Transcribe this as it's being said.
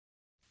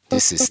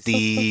This is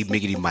Stee,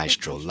 Miggity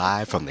Maestro,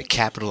 live from the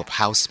capital of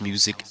house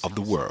music of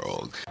the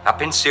world.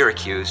 Up in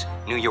Syracuse,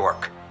 New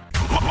York.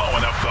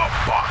 Blowing up the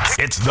box.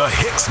 It's the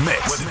Hicks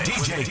Mix with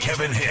DJ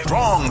Kevin Hicks.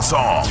 Strong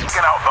song.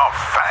 Checking out the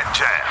Fat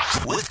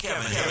Jams with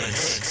Kevin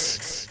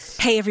Hicks.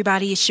 Hey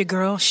everybody, it's your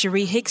girl,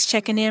 Cherie Hicks,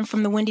 checking in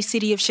from the Windy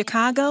City of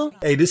Chicago.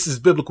 Hey, this is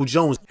Biblical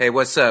Jones. Hey,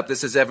 what's up?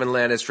 This is Evan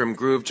Landis from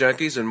Groove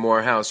Junkies and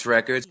Morehouse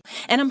Records.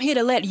 And I'm here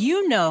to let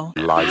you know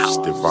life's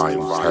divine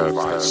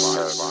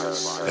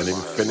purpose, an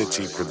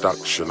infinity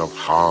production of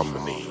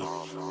harmony.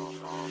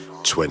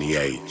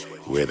 28,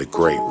 where the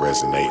great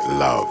resonate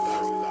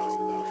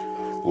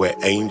love, where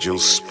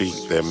angels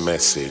speak their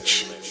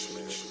message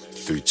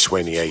through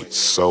 28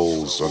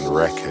 souls on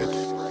record,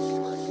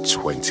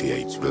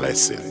 28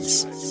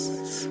 blessings.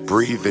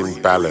 Breathe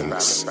in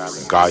balance,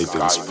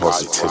 guidance,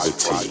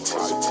 positivity,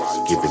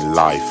 giving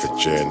life a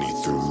journey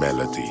through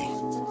melody.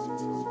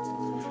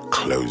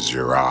 Close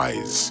your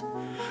eyes,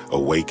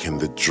 awaken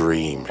the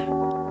dream,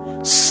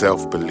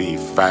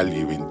 self-belief,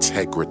 value,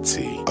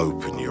 integrity.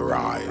 Open your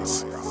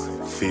eyes,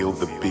 feel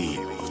the beat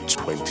of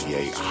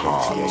 28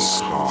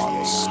 hearts.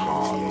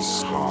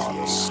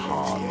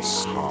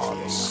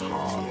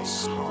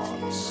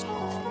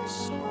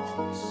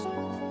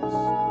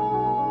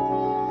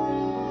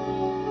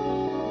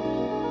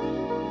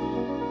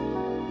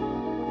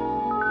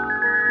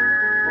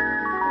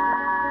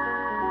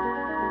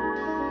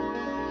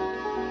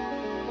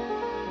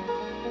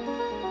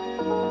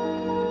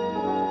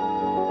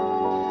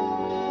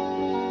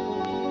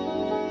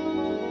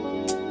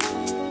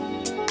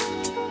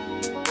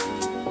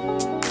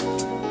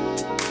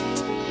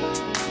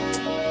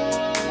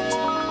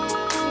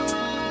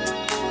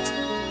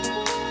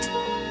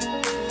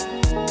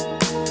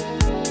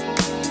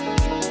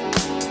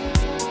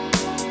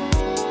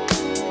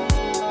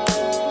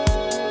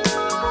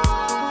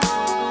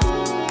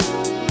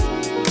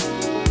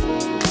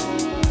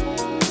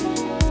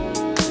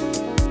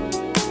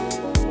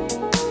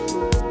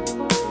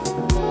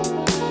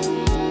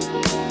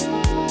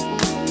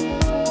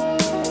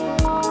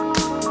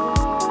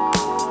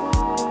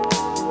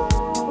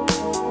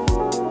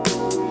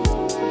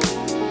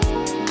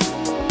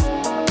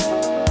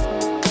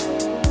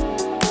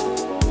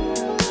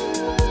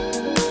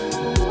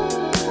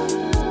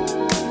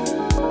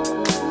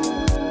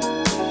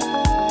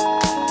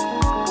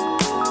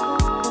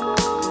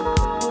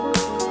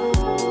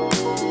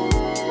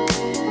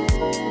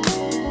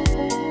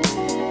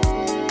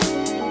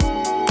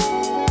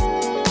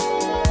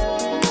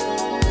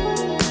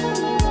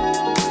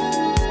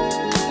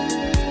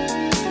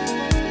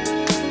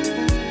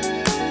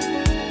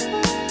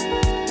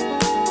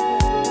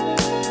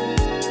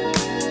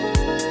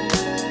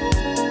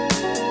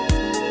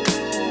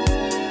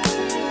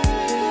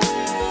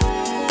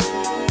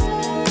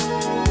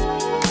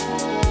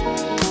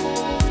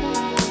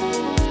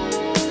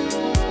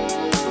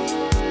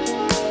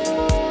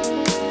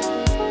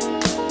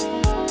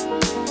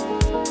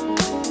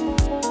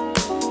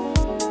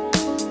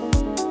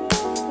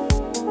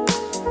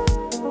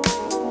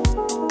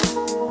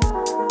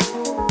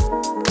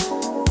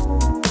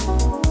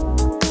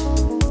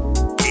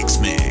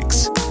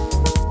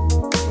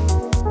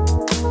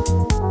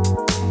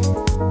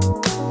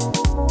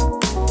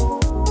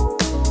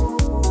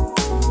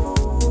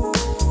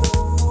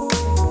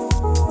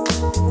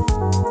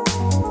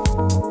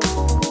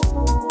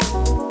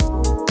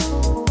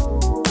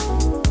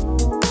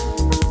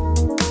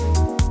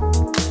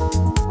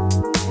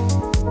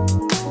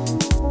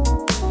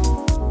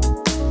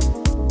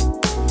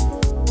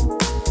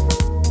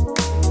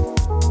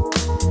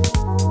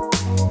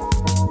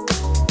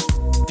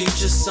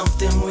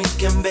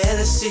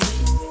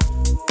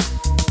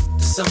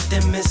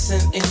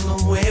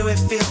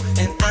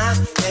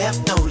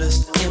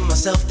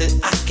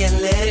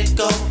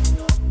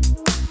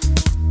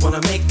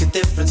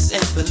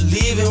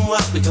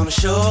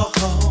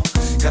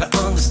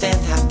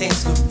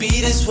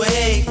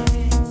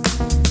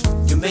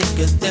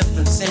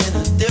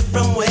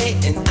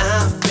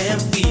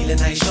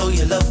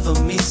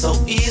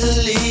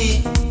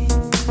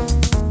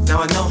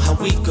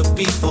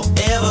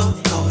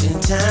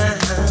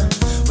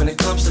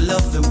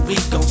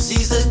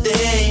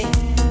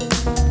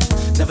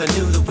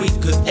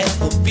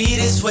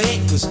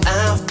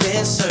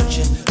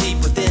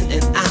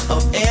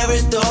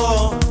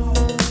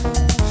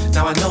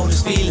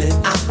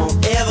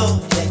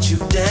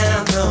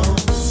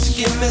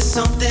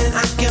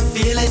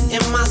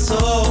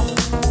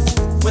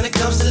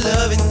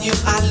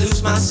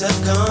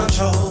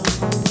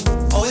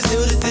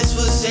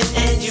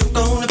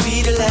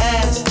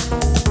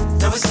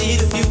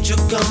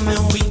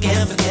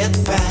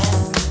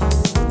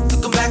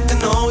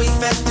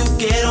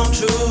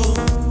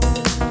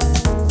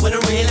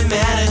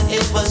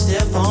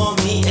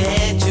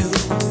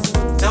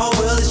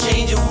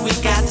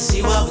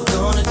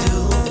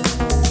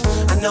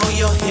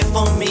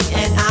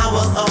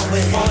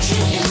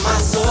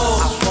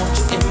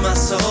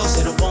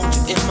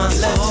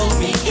 Love to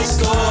me is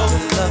gold.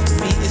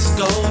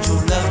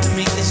 Your love to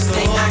me is gold.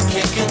 Thing I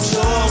can't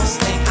control.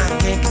 Thing I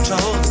can't control.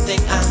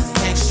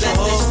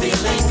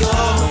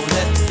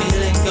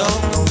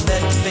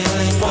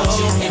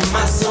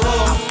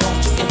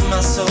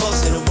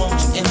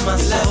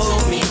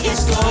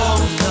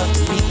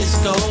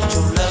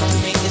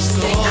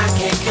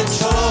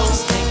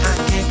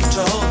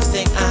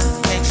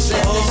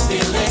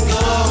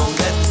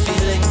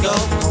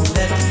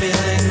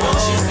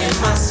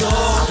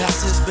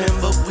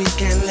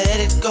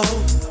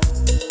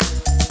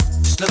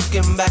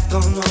 back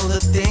on all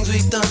the things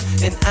we've done,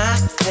 and I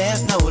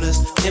have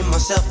noticed in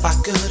myself I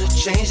could have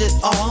changed it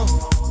all.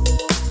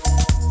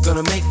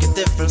 Gonna make a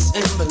difference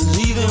in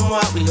believing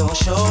what we all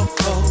show.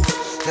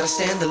 Gotta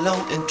stand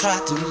alone and try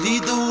to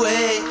lead the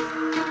way.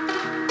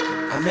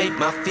 I make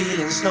my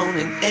feelings known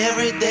in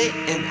every day,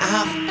 and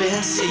I've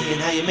been seeing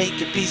how you make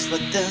your peace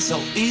with them so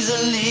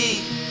easily.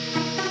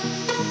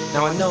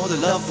 Now I know the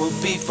love will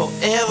be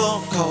forever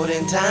caught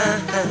in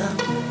time.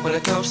 When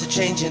it comes to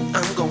changing,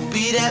 I'm gonna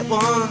be that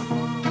one.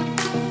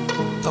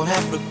 Don't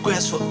have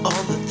regrets for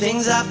all the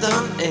things I've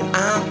done, and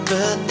I'm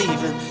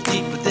believing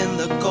deep within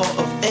the core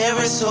of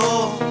every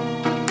soul.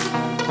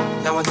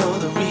 Now I know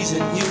the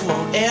reason you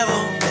won't ever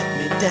let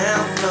me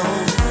down, no.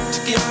 To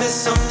give me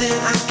something,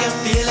 I can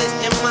feel it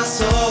in my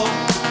soul.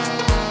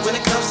 When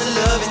it comes to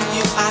loving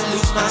you, I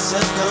lose my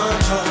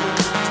self-control.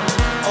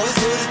 Always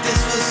knew that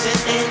this was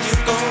it, and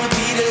you're gonna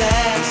be the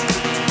last.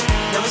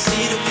 Now we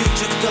see the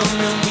future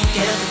coming, we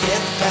can't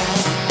forget the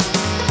past.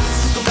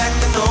 Go back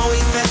and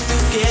always have to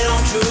get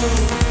on true.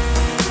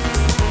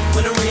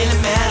 When it really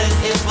mattered,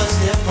 it was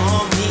there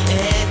for me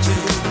and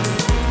you.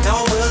 Now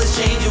our world is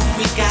changing,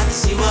 we got to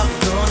see what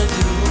we're gonna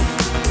do.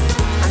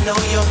 I know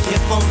you're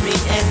here for me,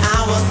 and I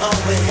will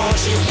always want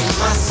you in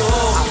my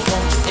soul. I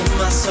want you in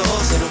my soul,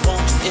 said I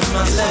want you in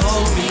my soul.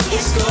 Love to me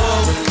is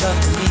gold, love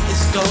to me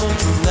is gold.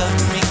 True love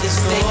to me is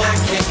gold. Thing I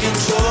can't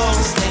control,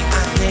 this thing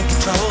I can't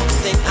control,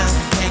 thing I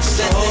can't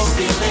control. Let this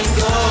feeling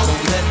go,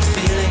 don't let the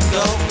feeling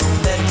go,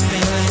 don't let the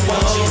feeling go. I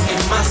want you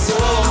in my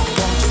soul, I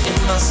want you in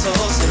my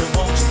soul, said I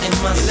want you in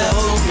my soul.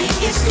 Love to me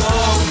is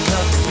gold,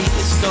 love to me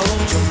is gold.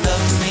 True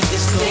love to me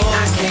is gold. Thing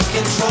I can't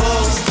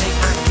control, this thing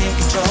I can't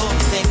control,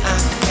 thing I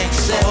can't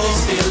control. Let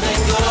this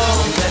feeling go,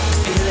 let the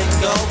feeling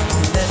go,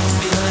 let the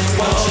feeling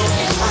go. Want you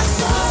in my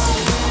soul.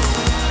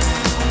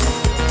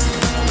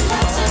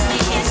 Love to me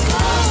is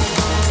gold.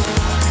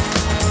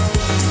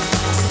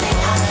 This thing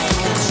I can't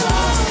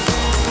control.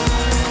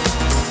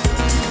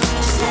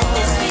 Just let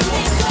this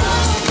feeling go.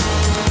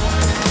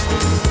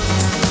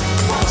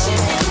 Want you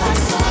in my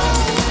soul.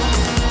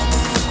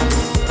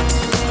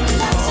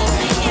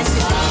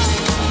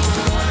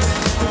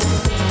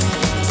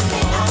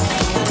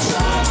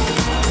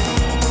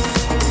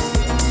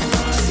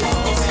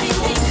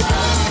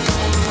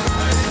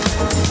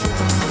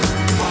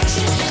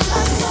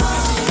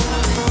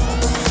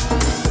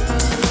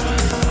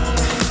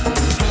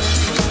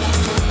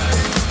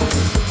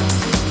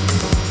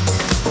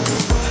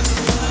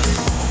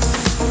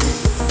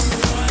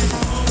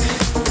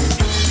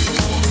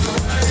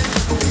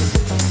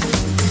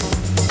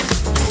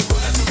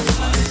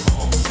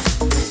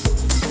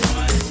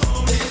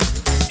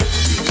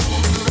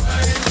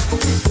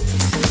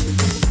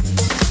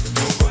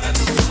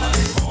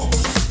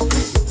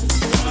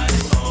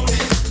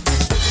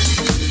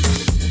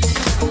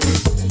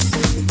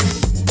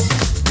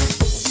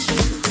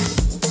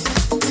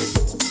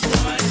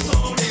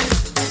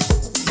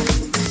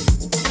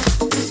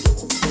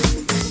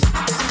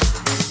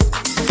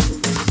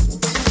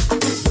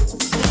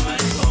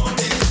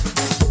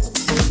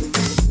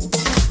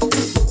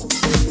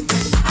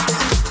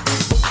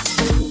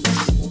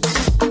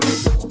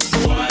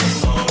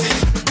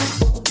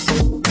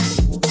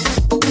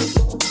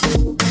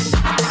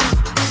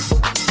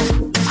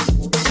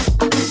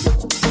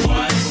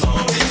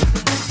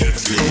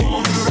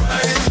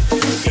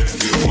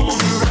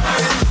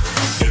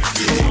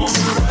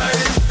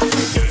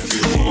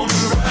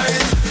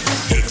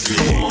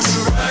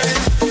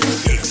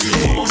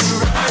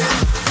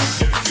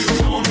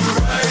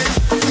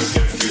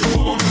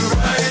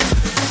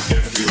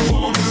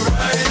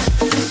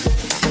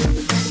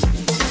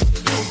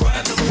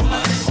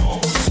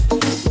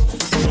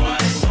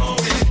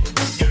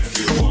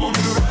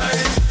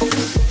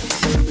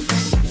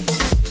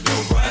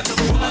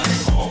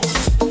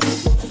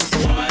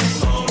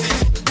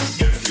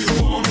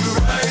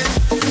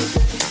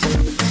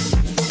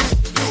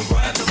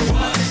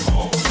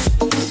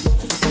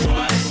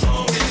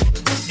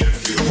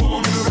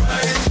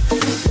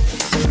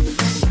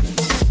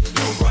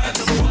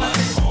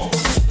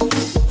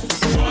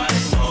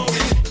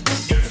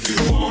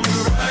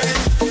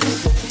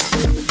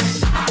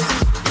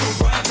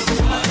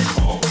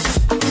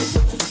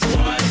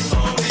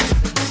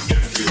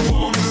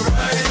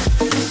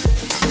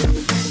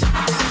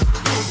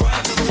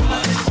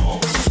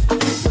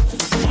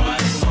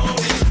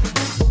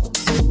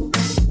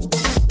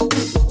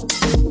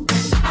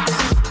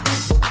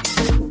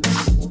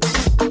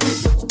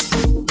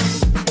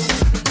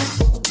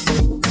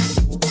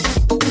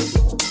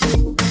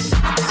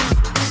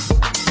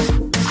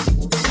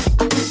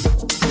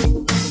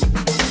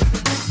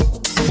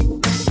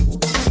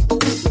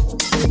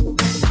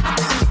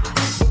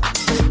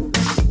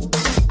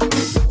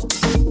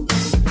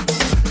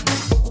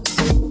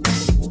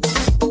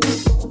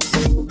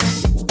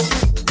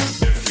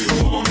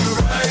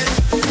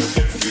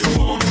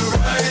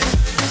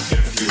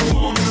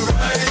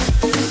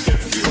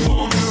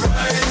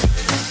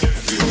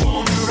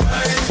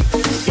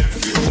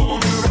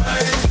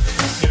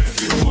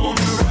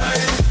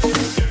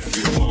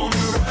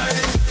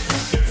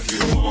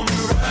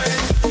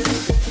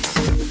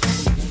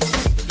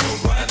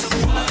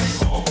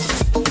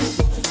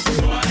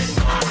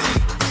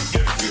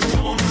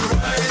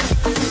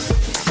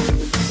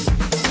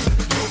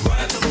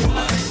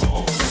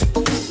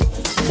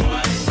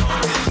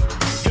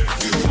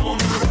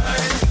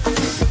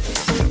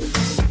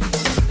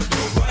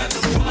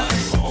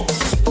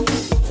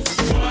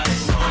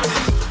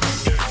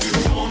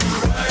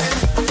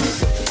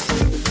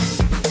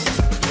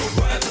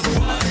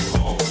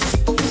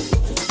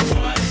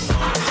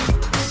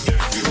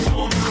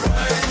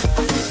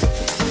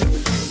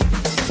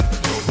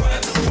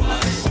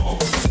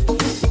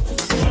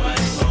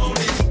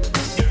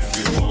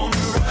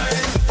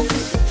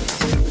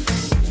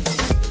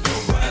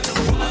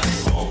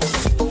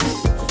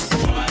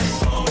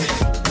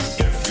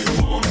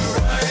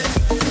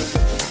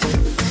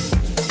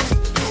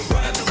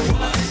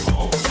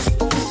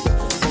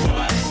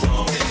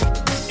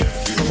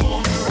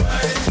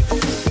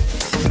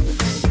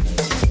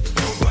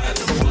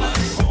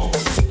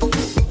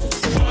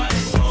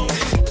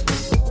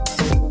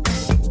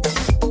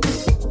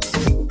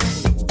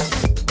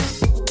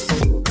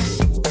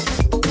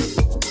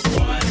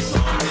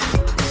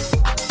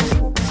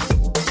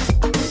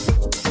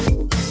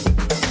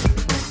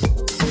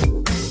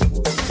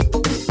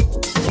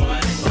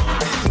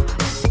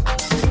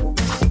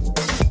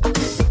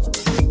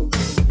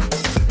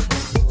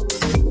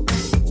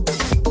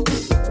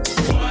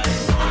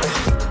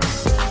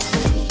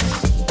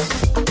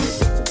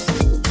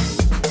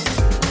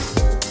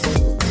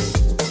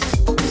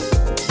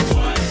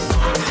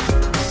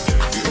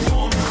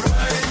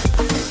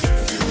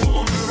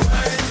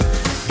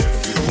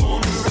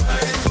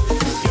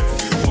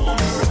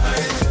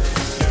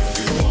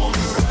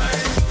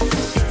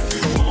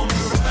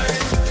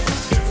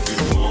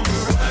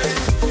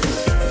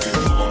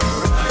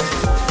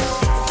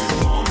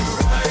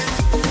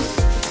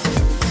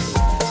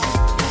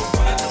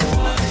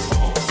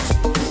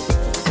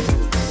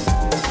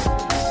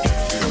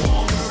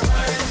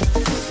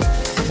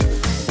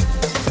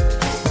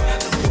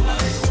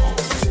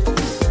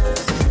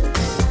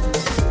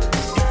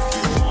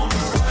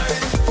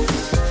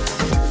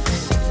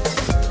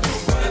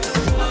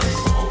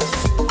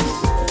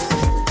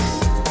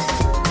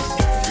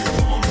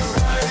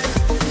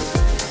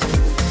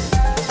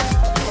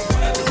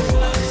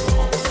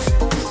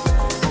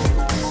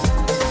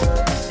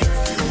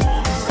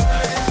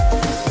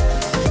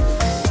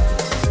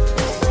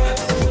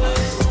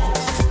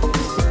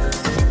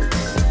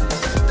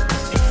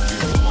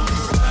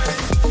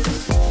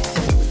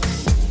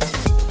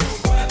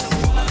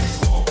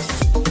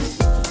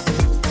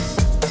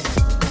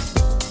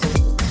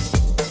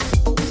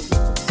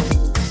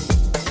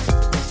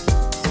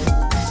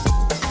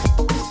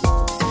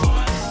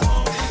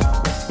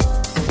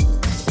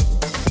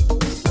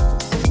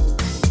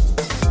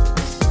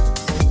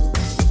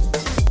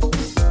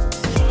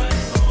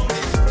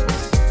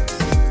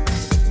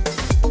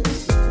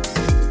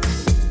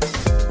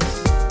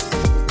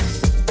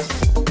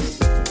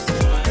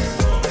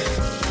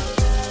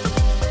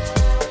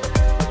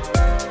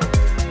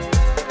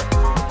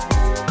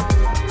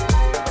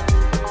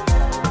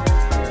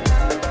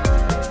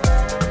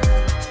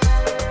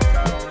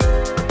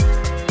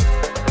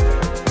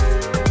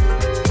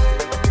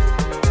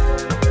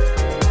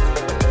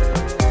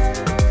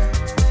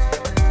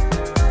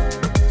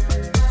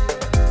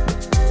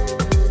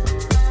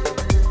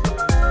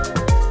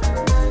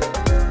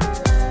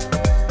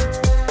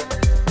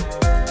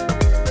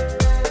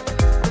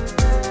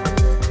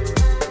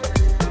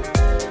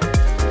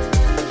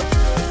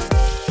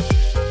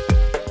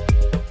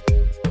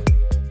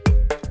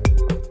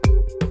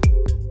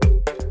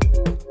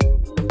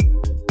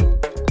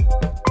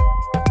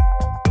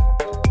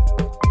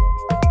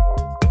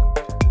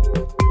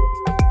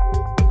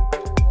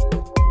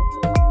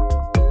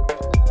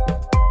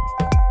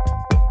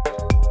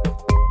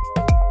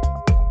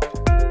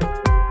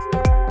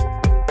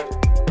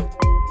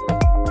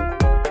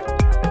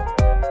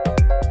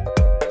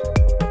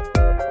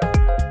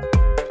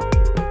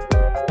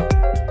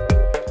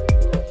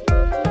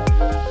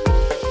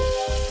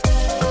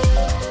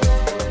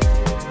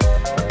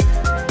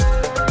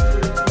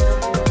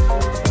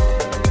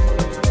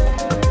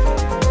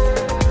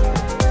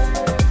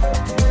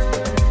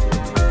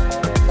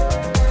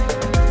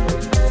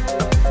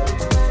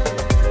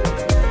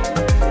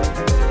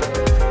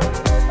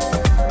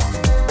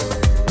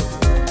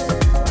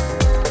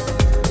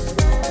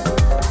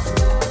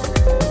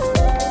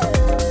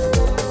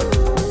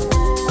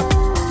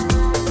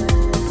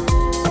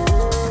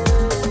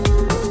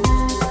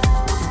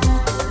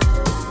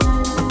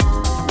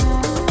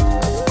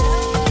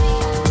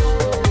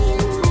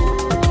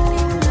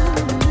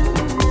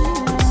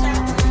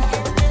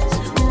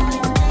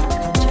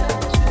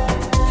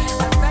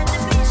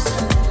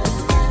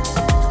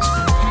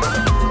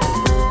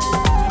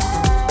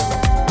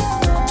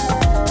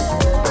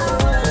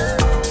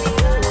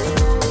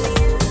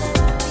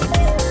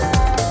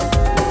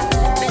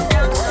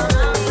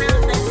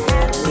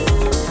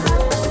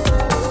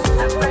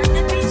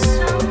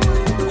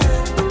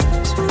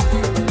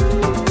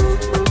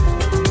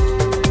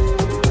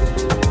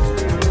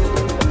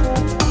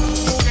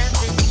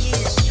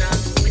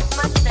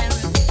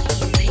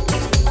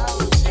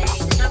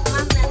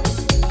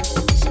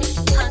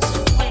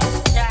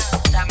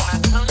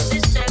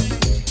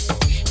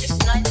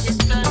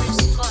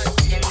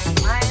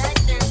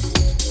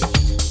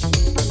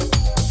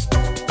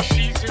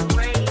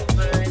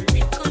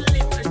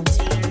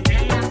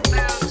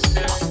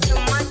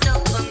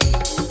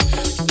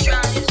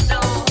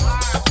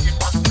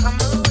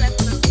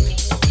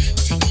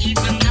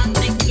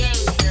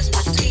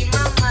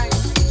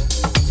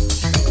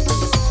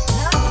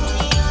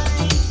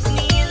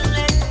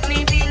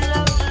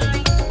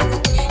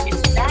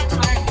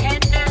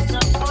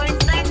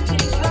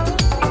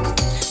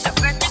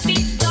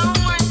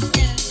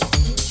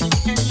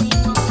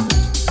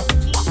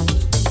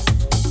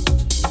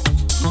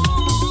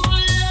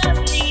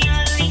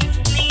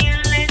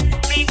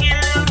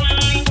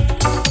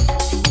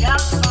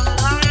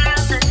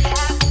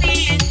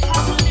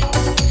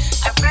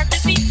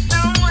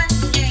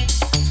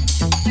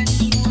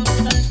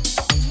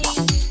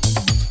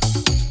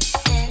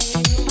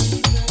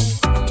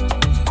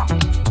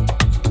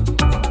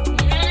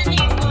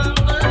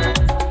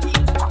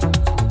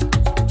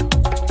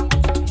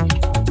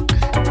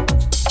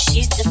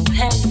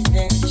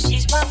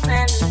 She's my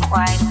man and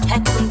wife,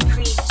 heckling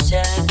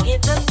preacher,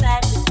 give her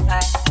bad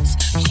advice.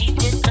 She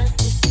did us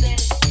the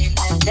same,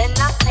 and then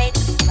I paid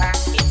the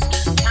price.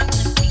 Time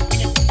to be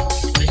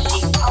confused, but she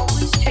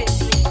always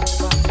trips me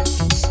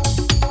once.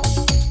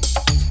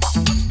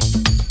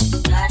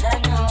 God,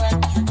 I know I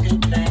could do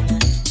better.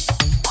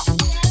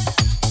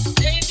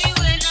 Baby,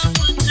 when I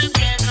put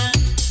together,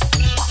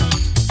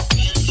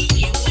 you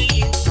and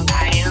you,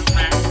 I am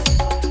mine.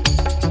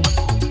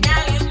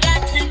 Now you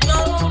got to go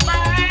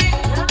by.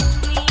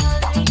 Love me or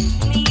leave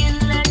me and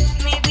let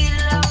me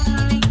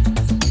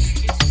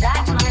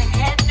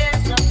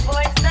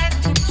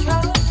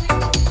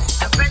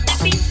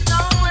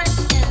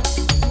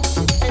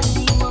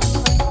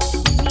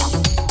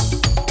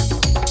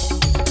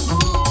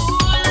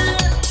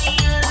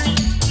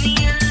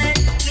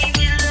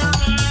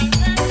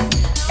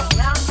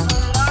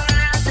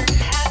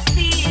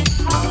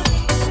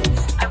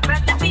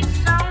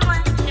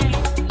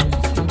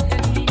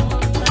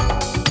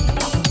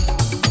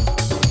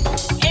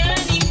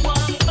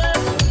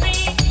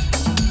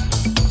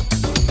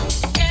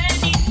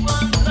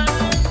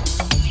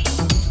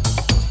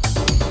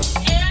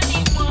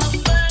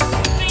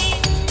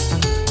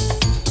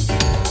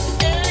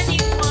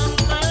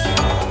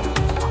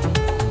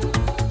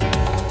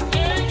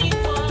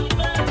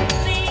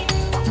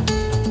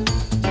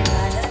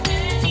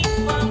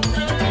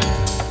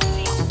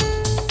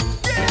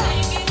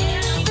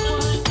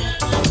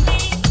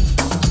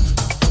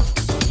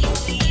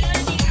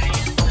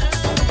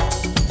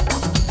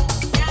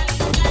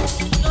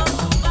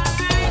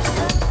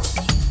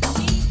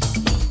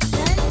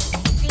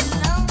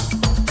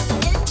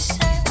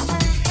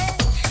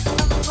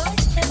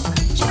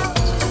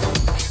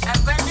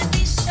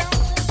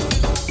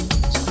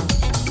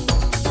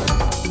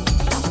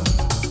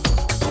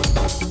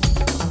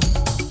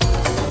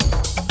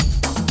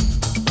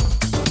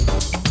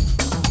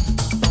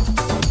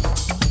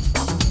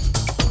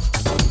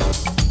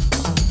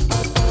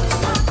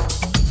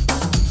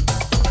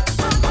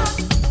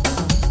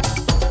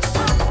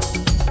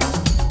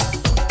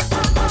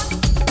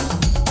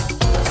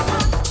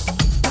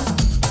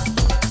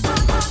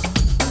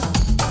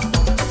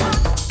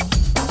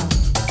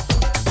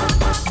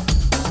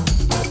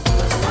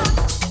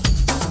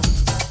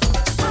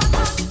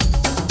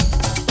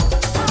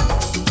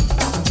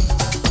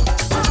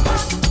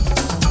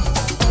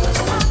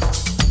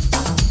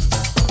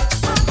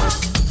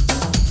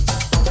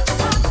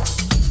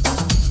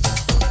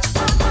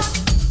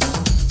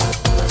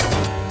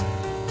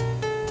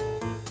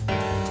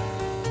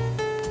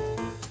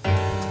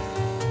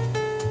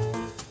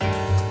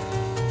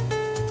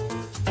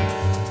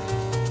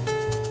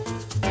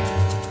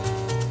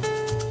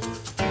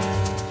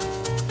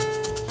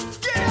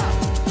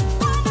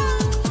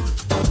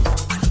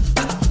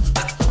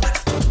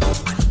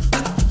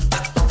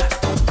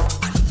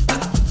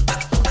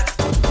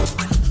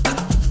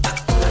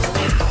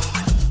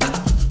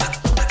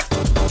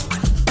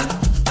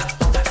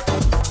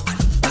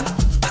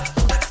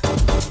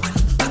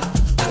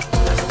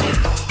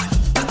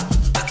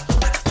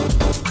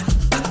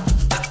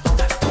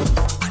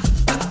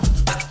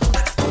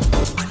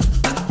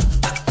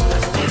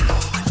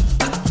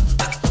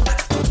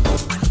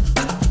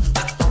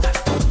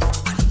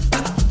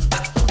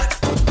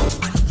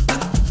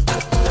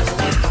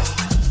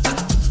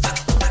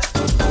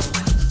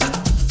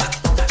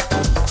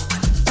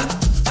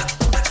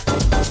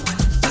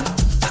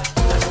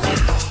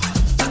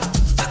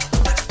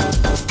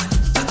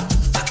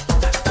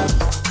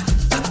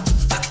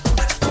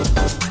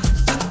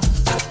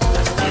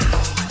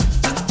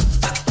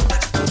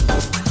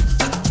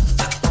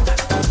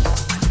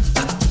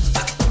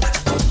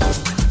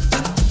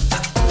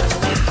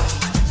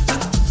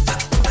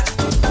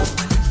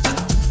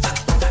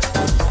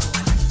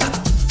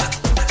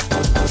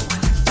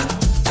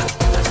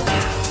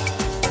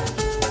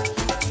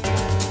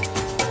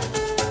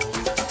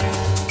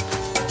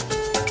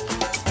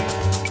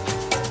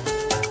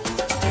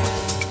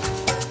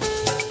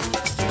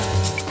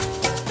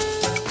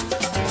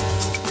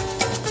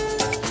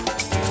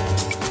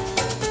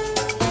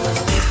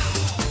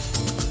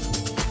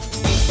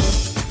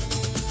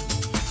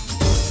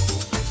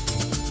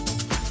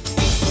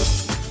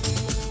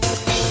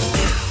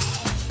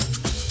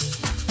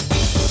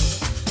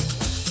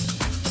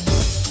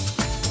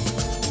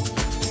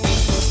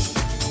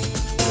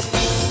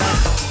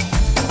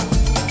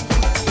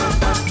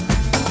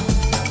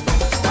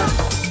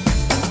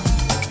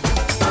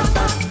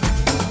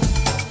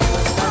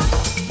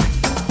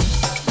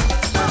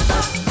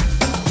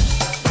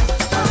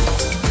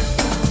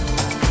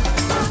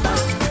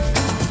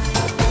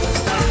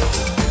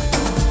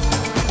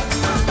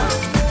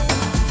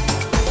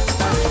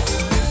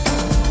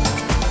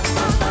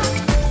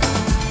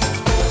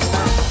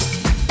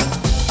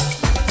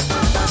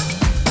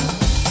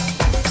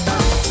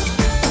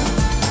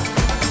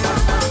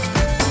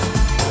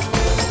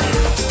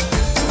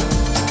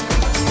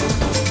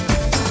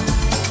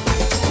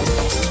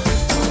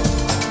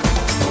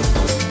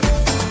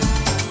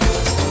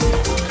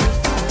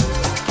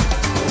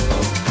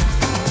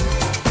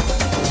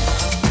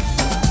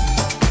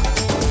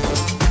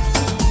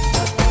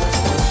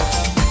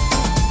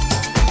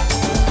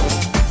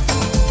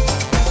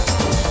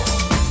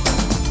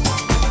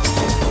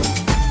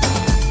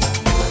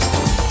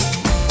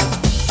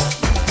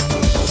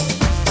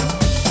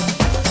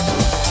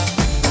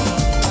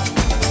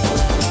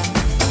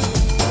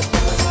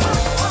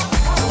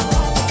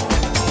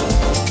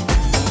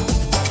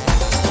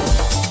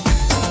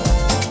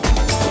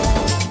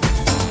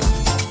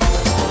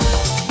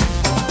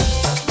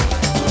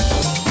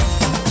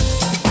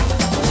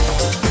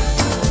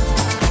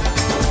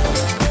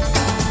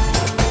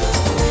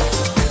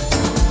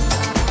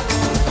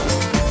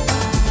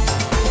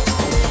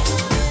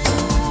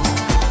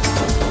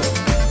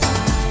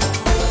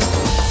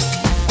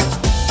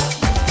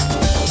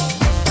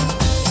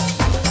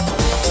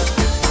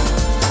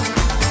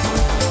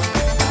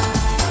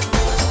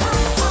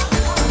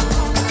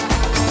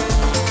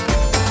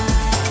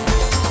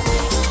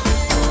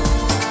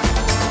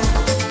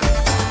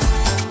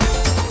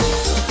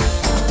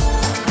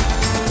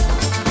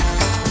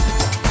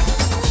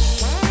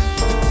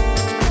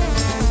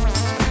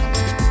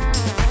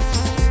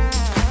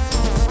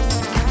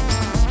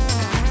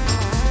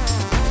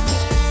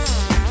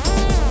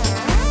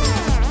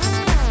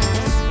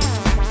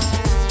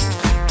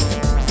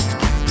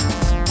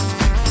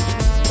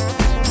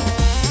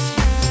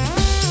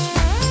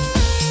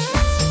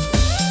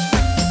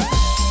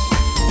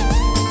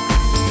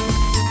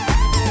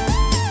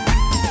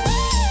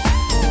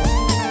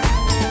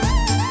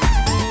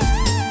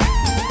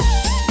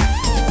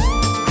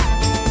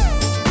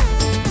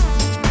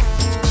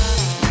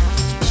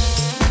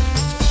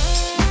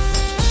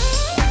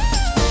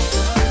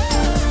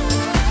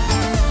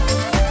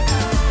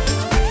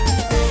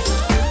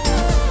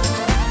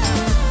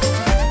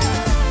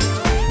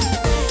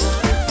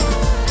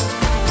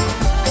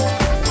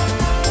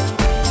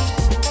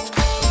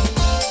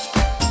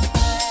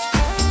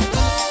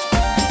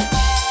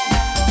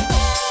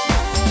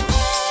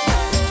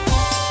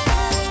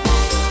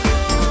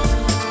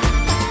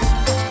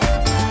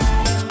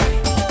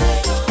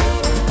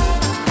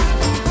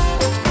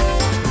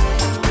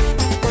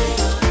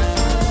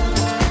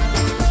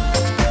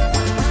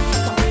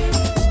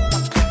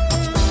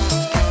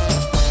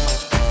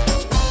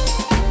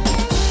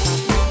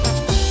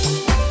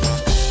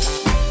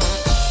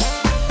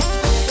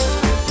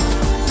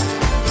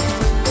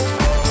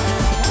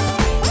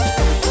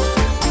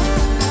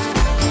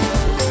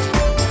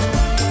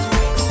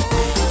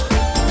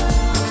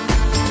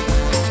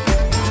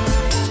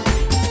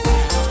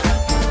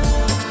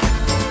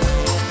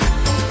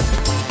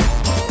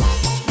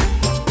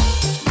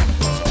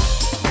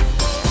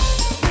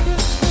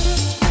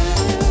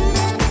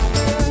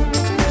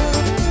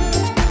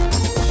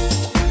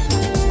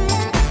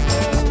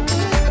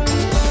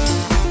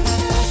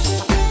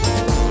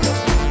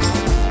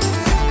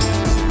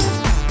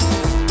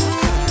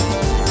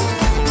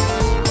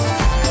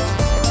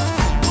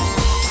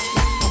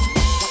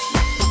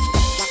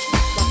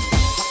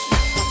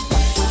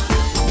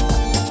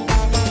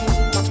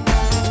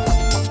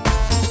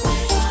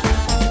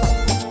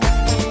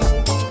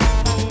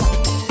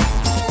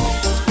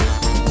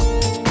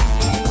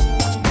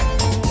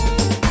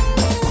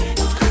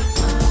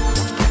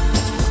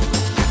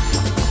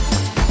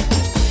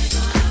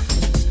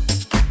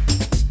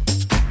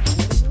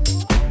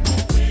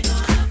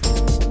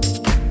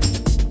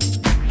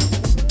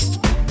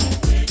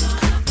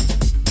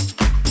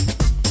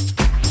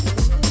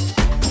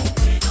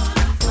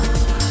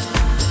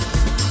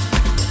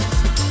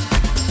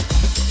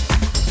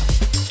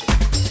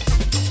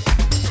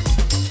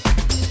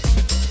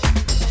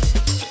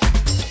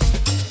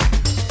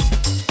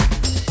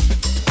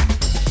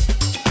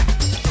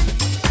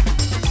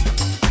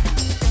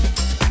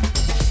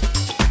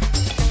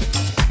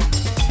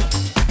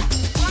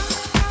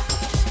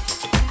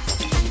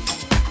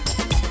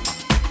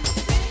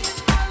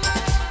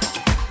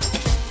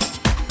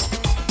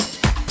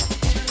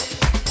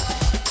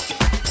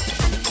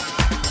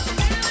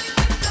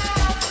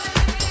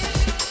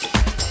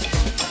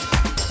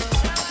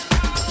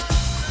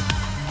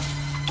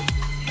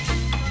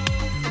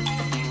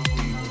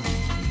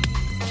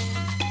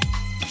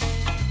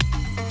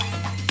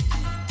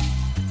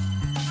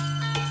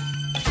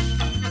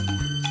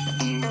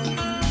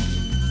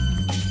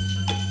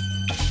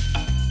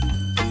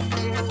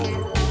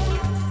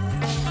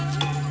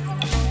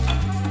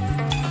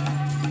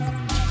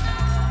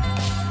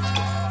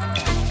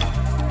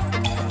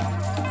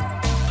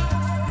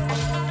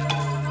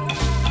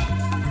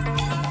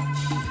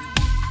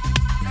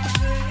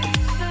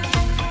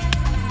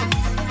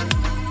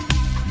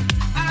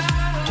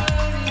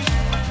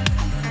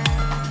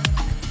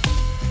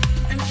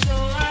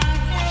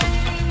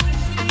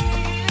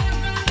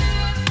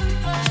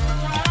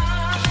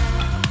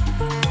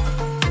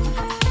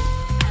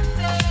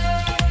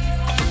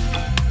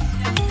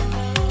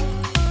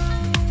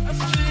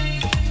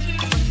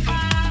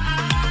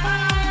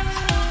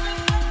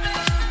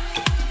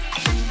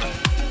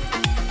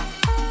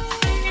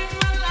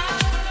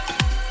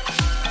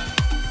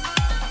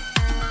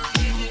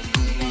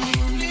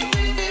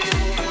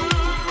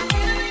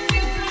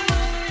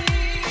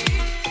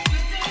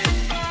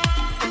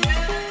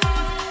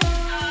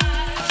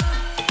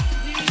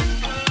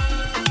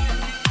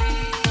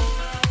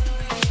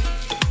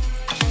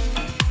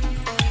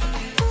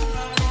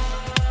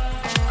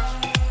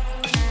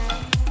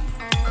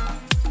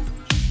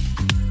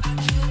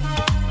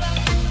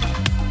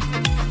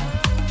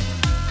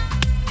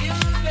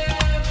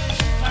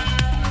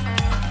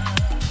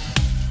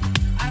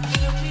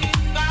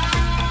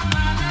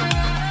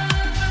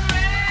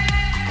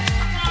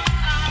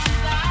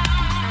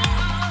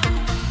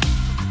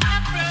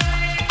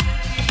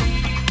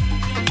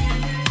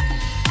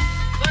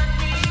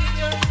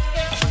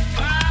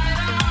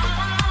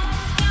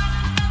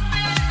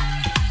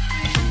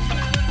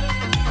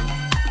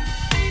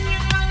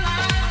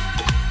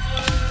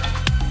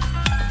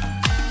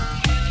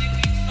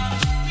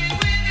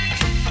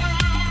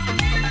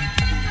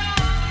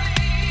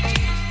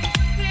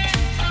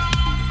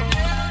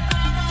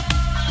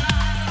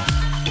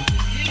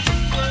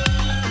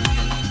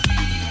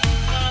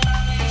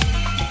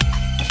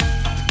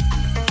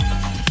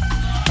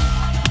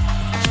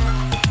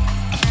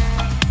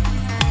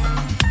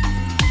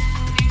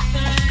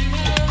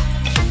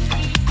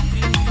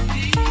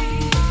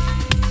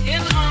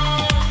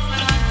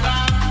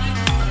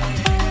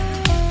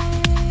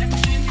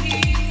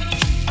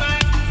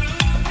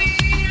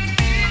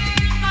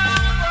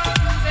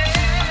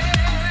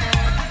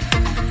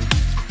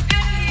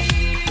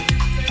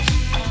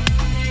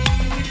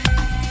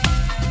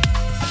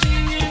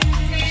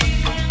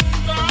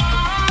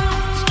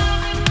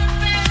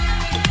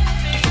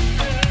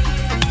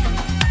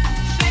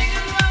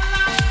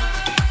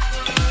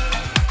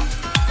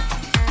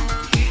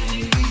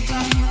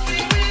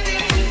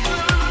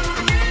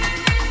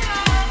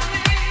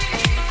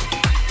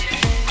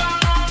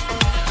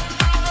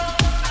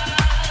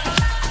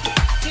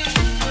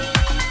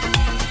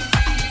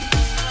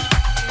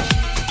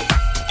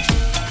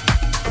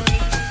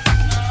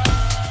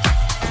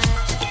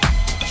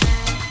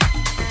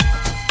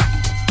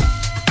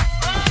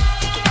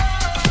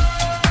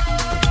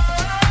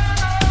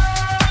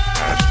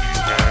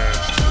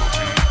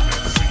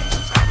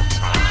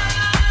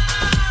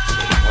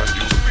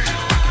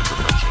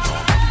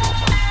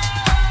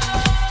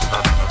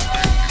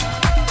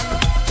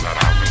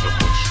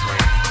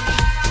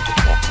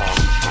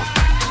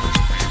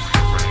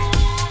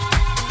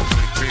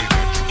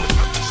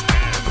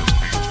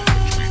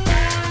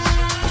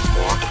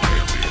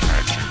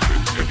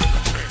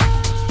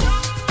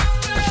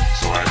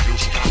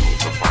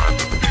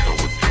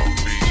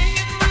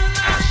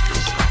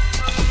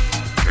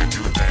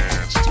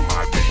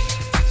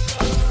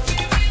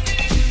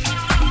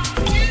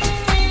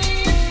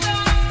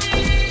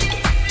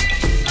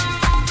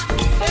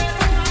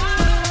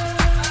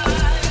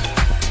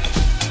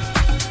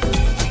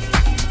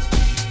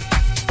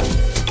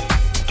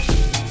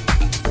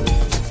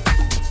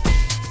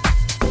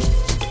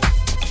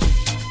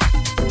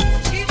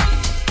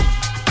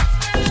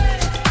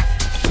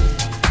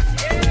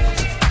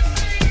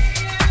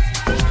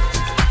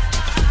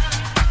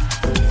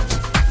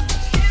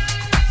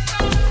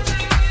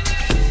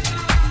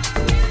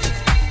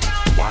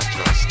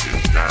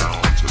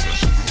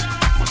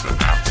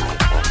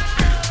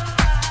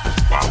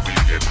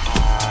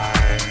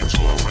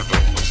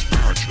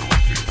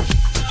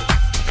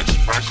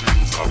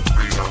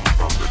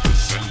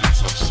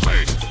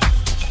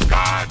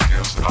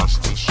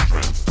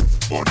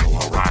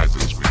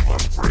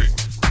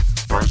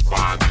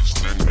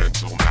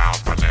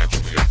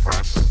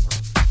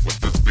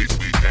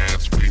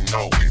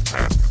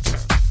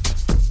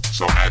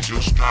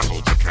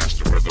Chicago to catch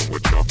the rhythm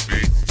with your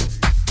feet.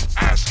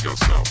 Ask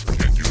yourself,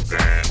 can you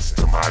dance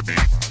to my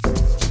beat?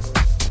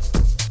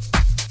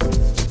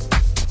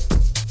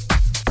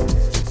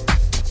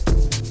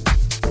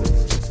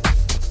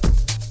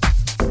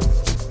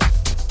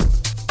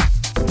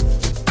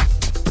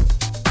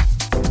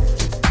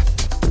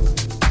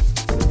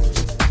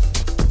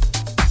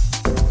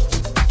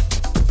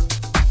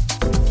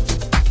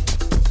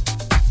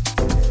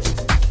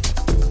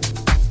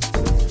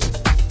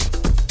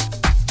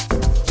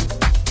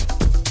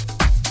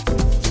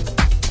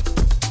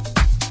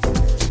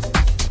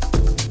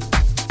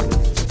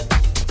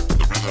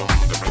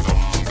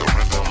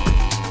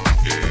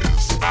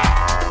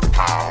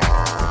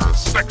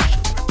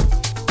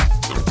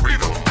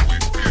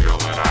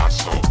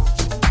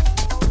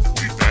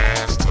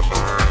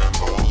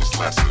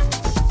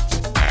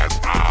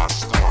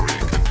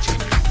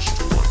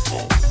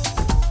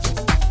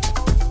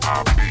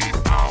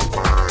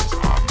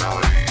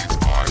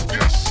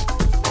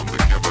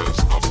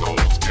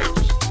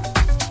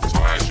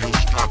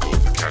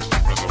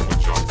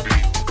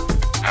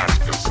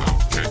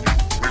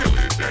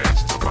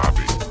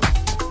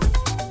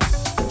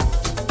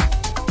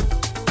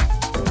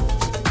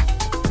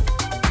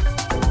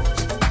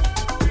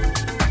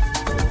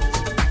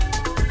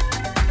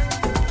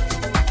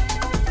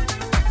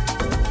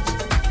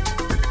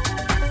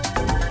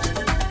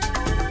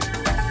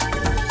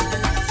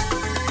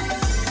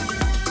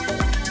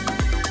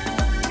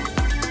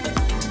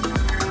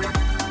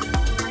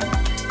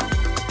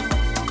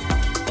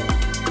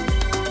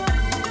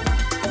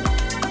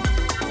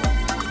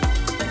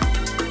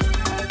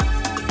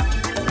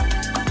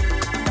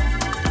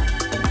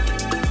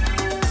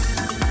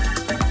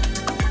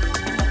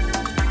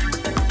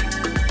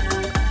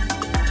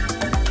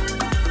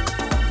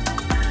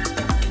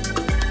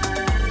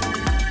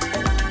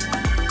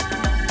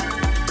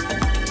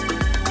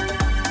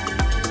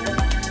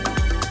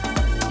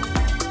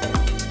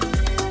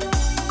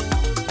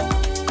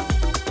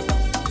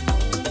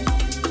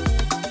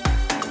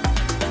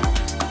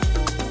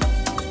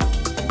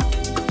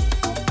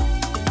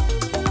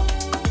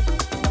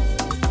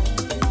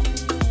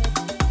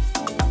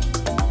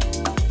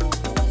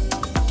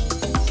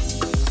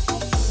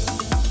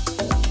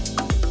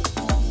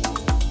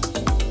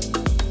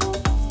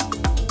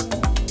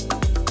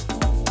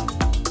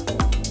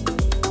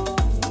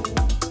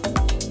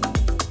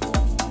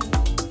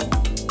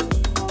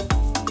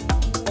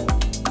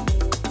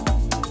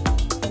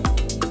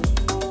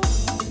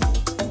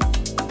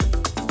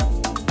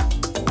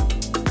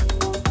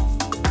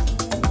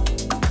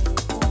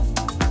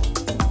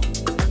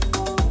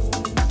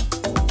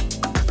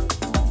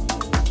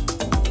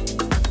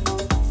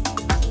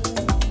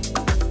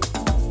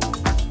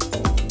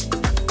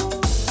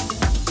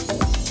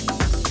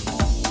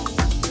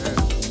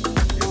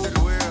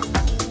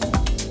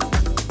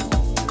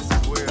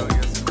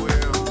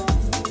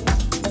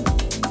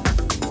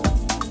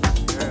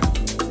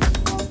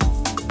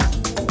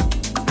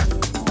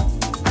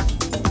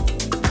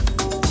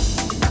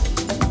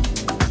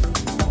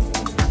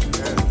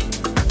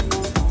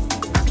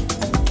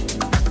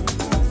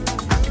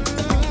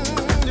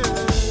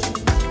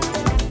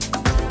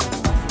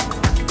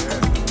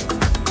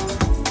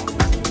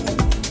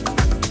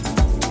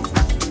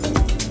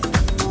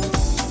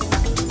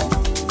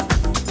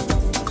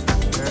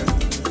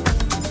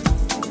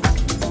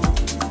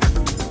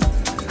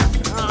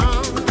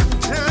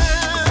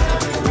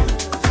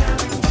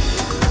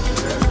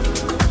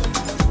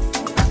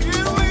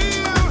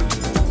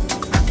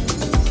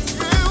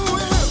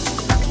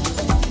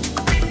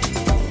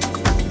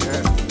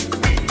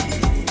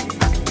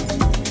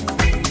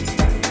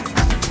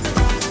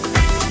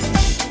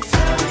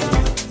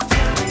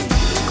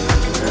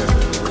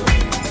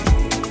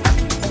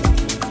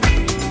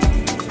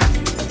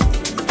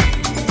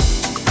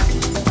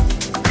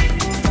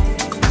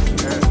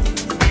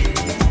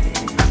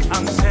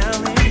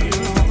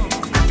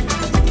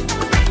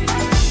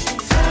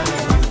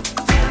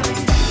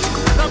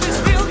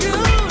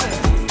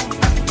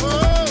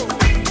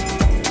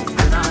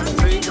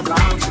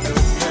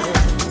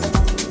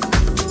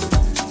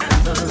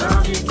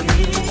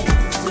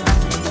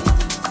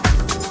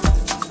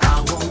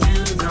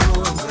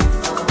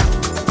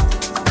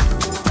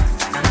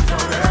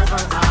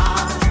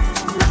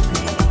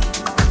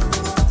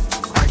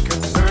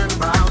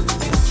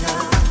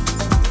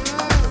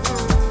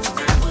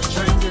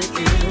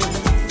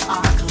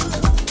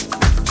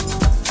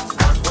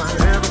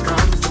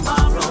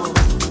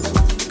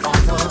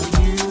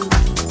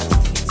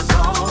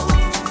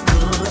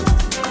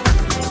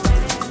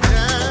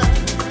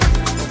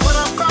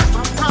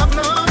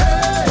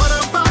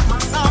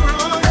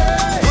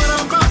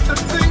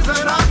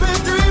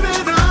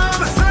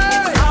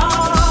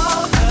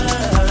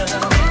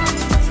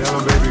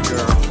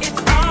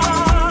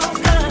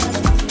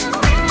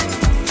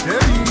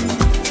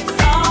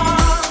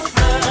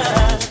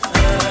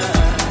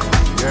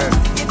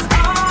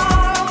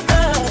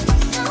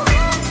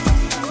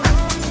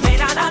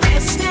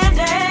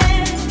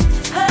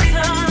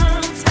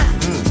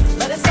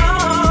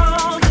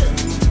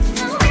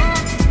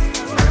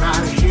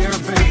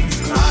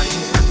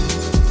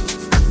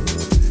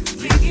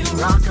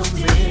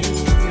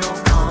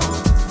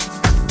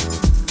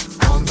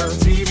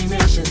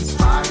 passion's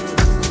fire.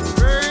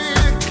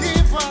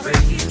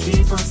 Pray you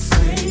keep us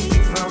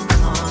safe from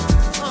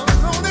harm.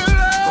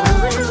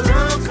 Only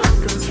love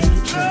conquers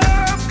hatred.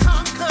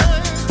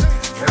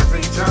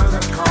 Every turn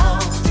a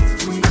call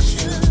we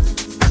should.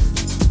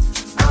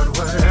 But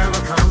whatever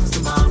comes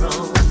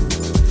tomorrow,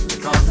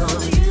 because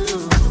of you,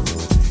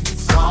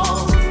 it's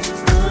all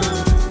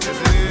good.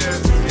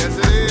 Yes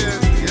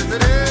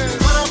it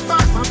is. What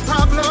about my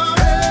problem?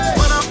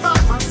 What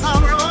about my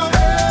sorrow?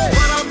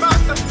 What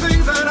about the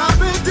things that I've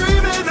been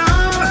dreaming of?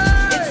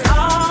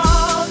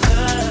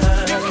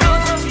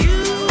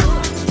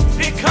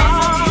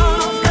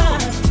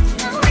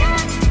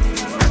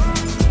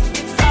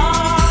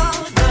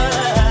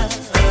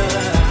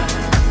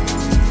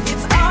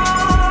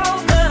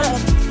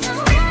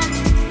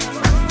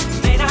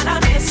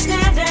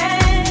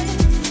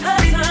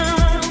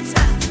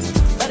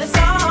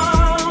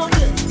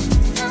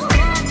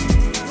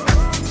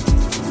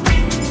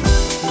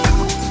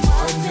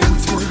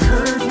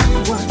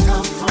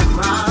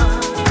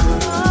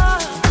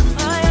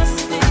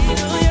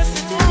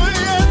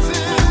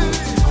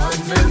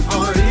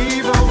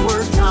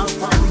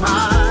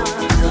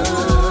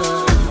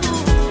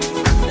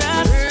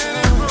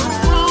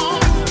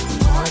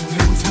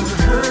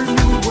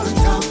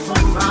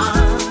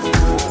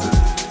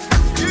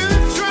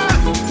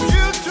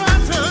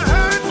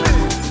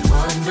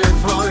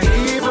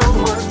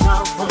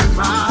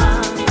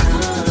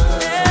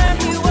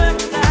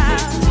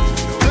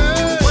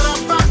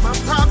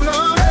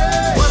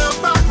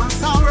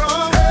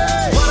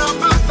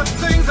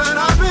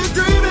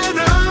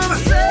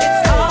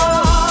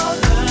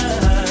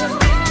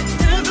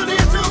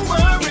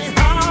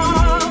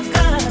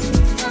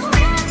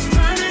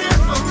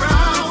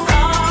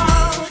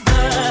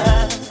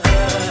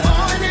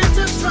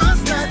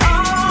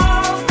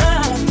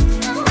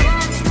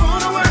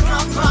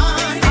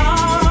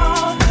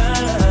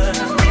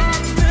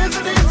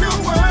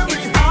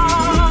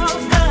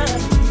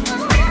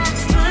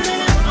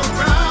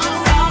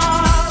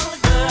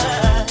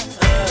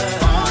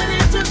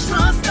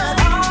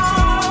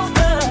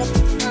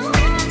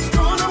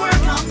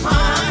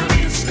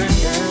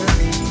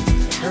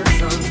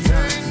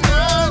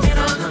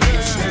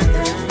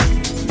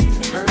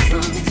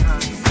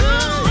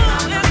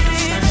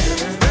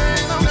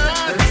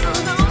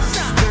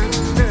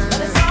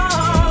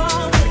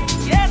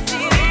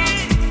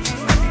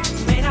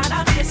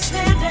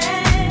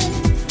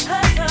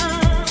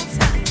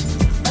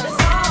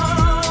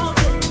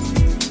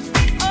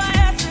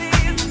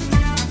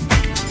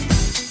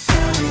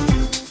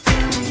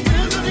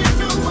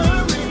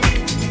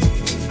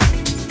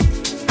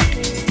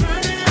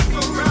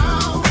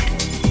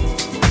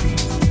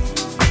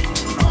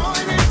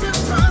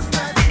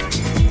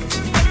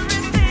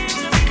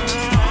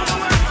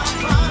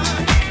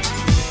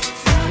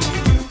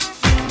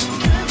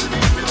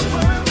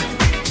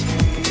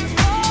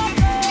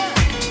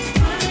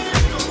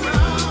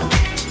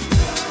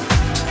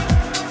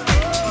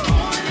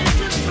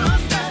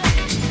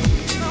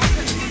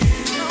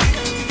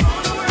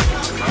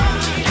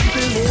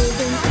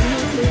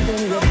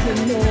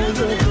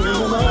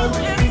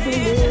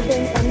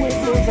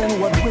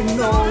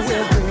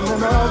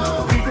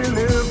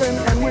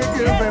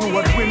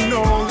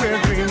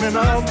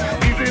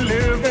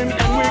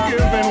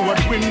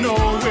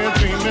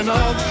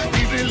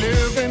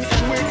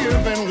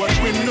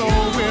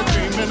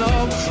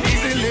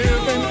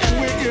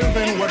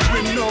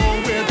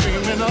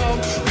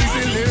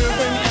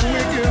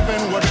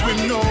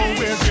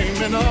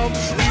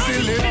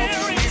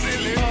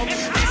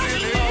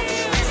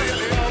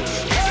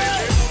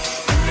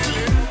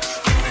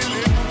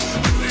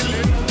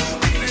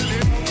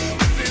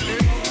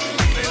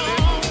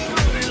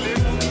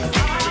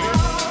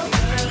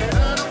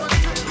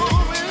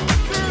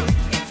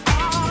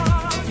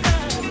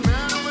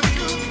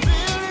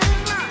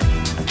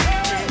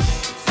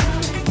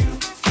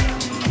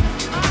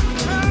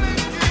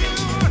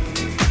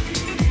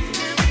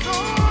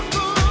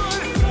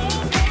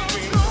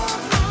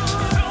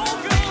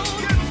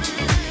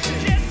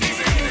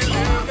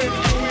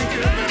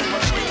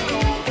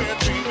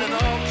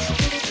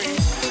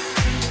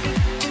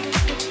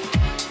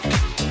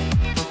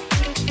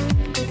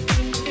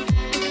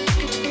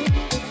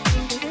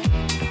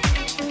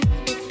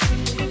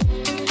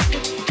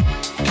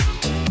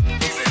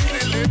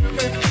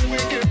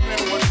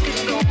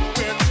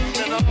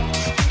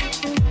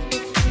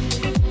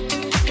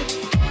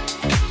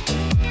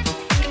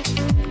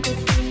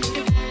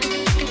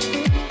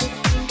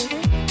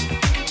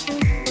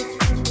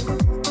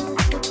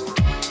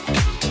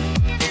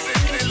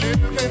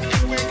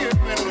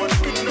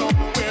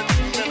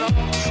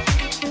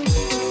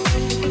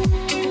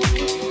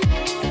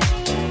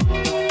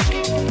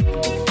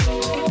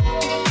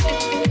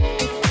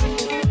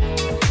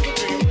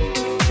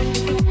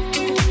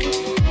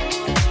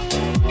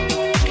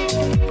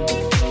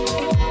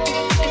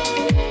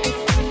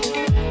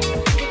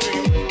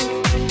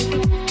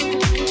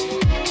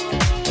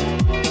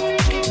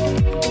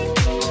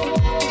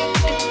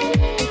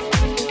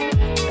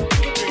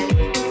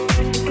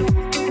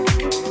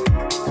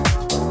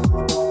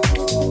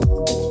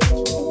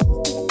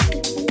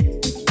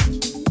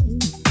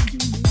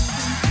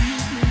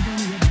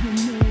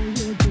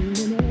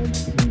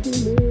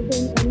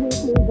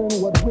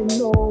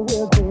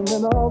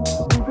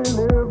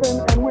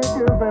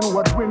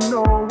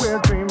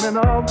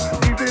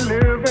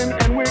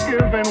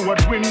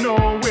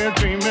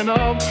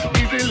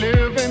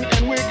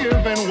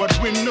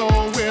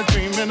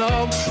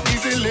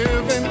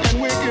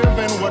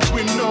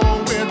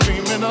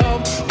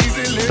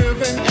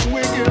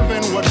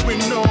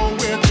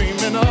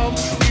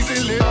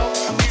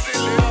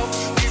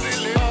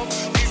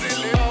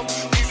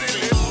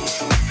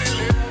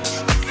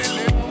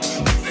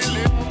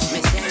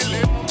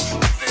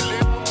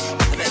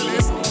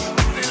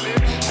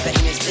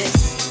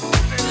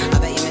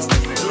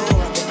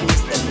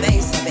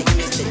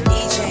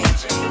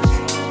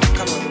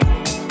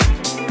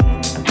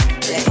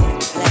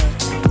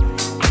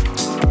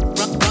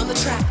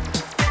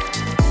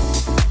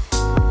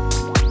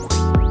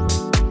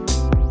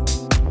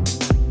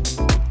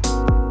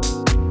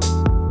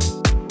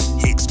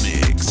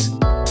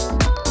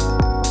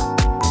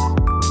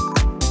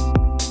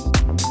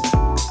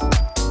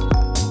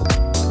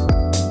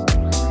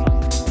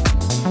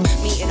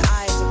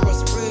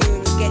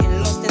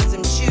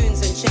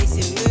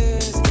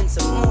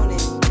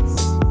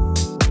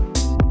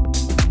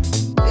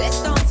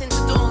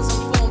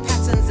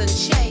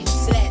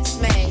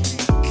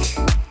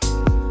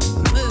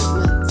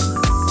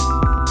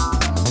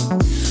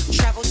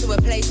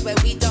 place where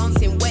we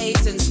dance in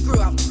waves and screw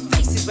up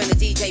faces when the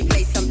DJ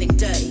plays something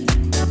dirty.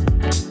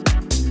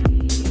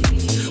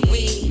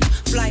 We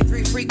fly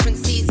through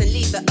frequencies and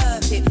leave the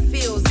earth, it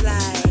feels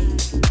like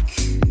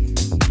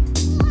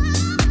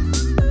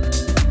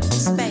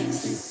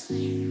space.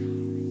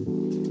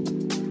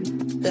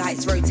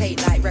 Lights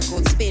rotate like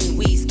records spin,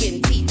 we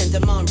skin teeth and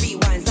demand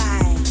rewinds.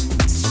 I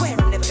swear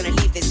I'm never gonna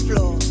leave this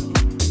floor.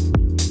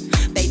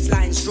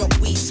 Basslines drop,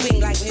 we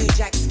swing like New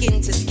Jack,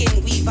 skin to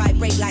skin, we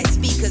vibrate like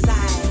speakers.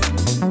 I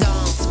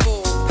dance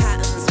for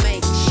patterns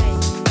make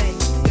shake.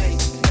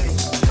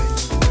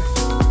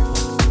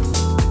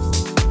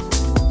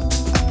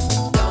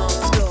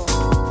 Dance floor,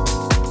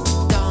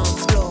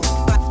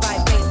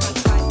 vibrate.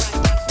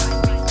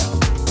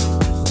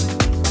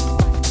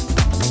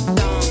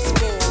 Dance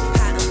for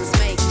patterns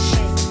make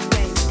shake.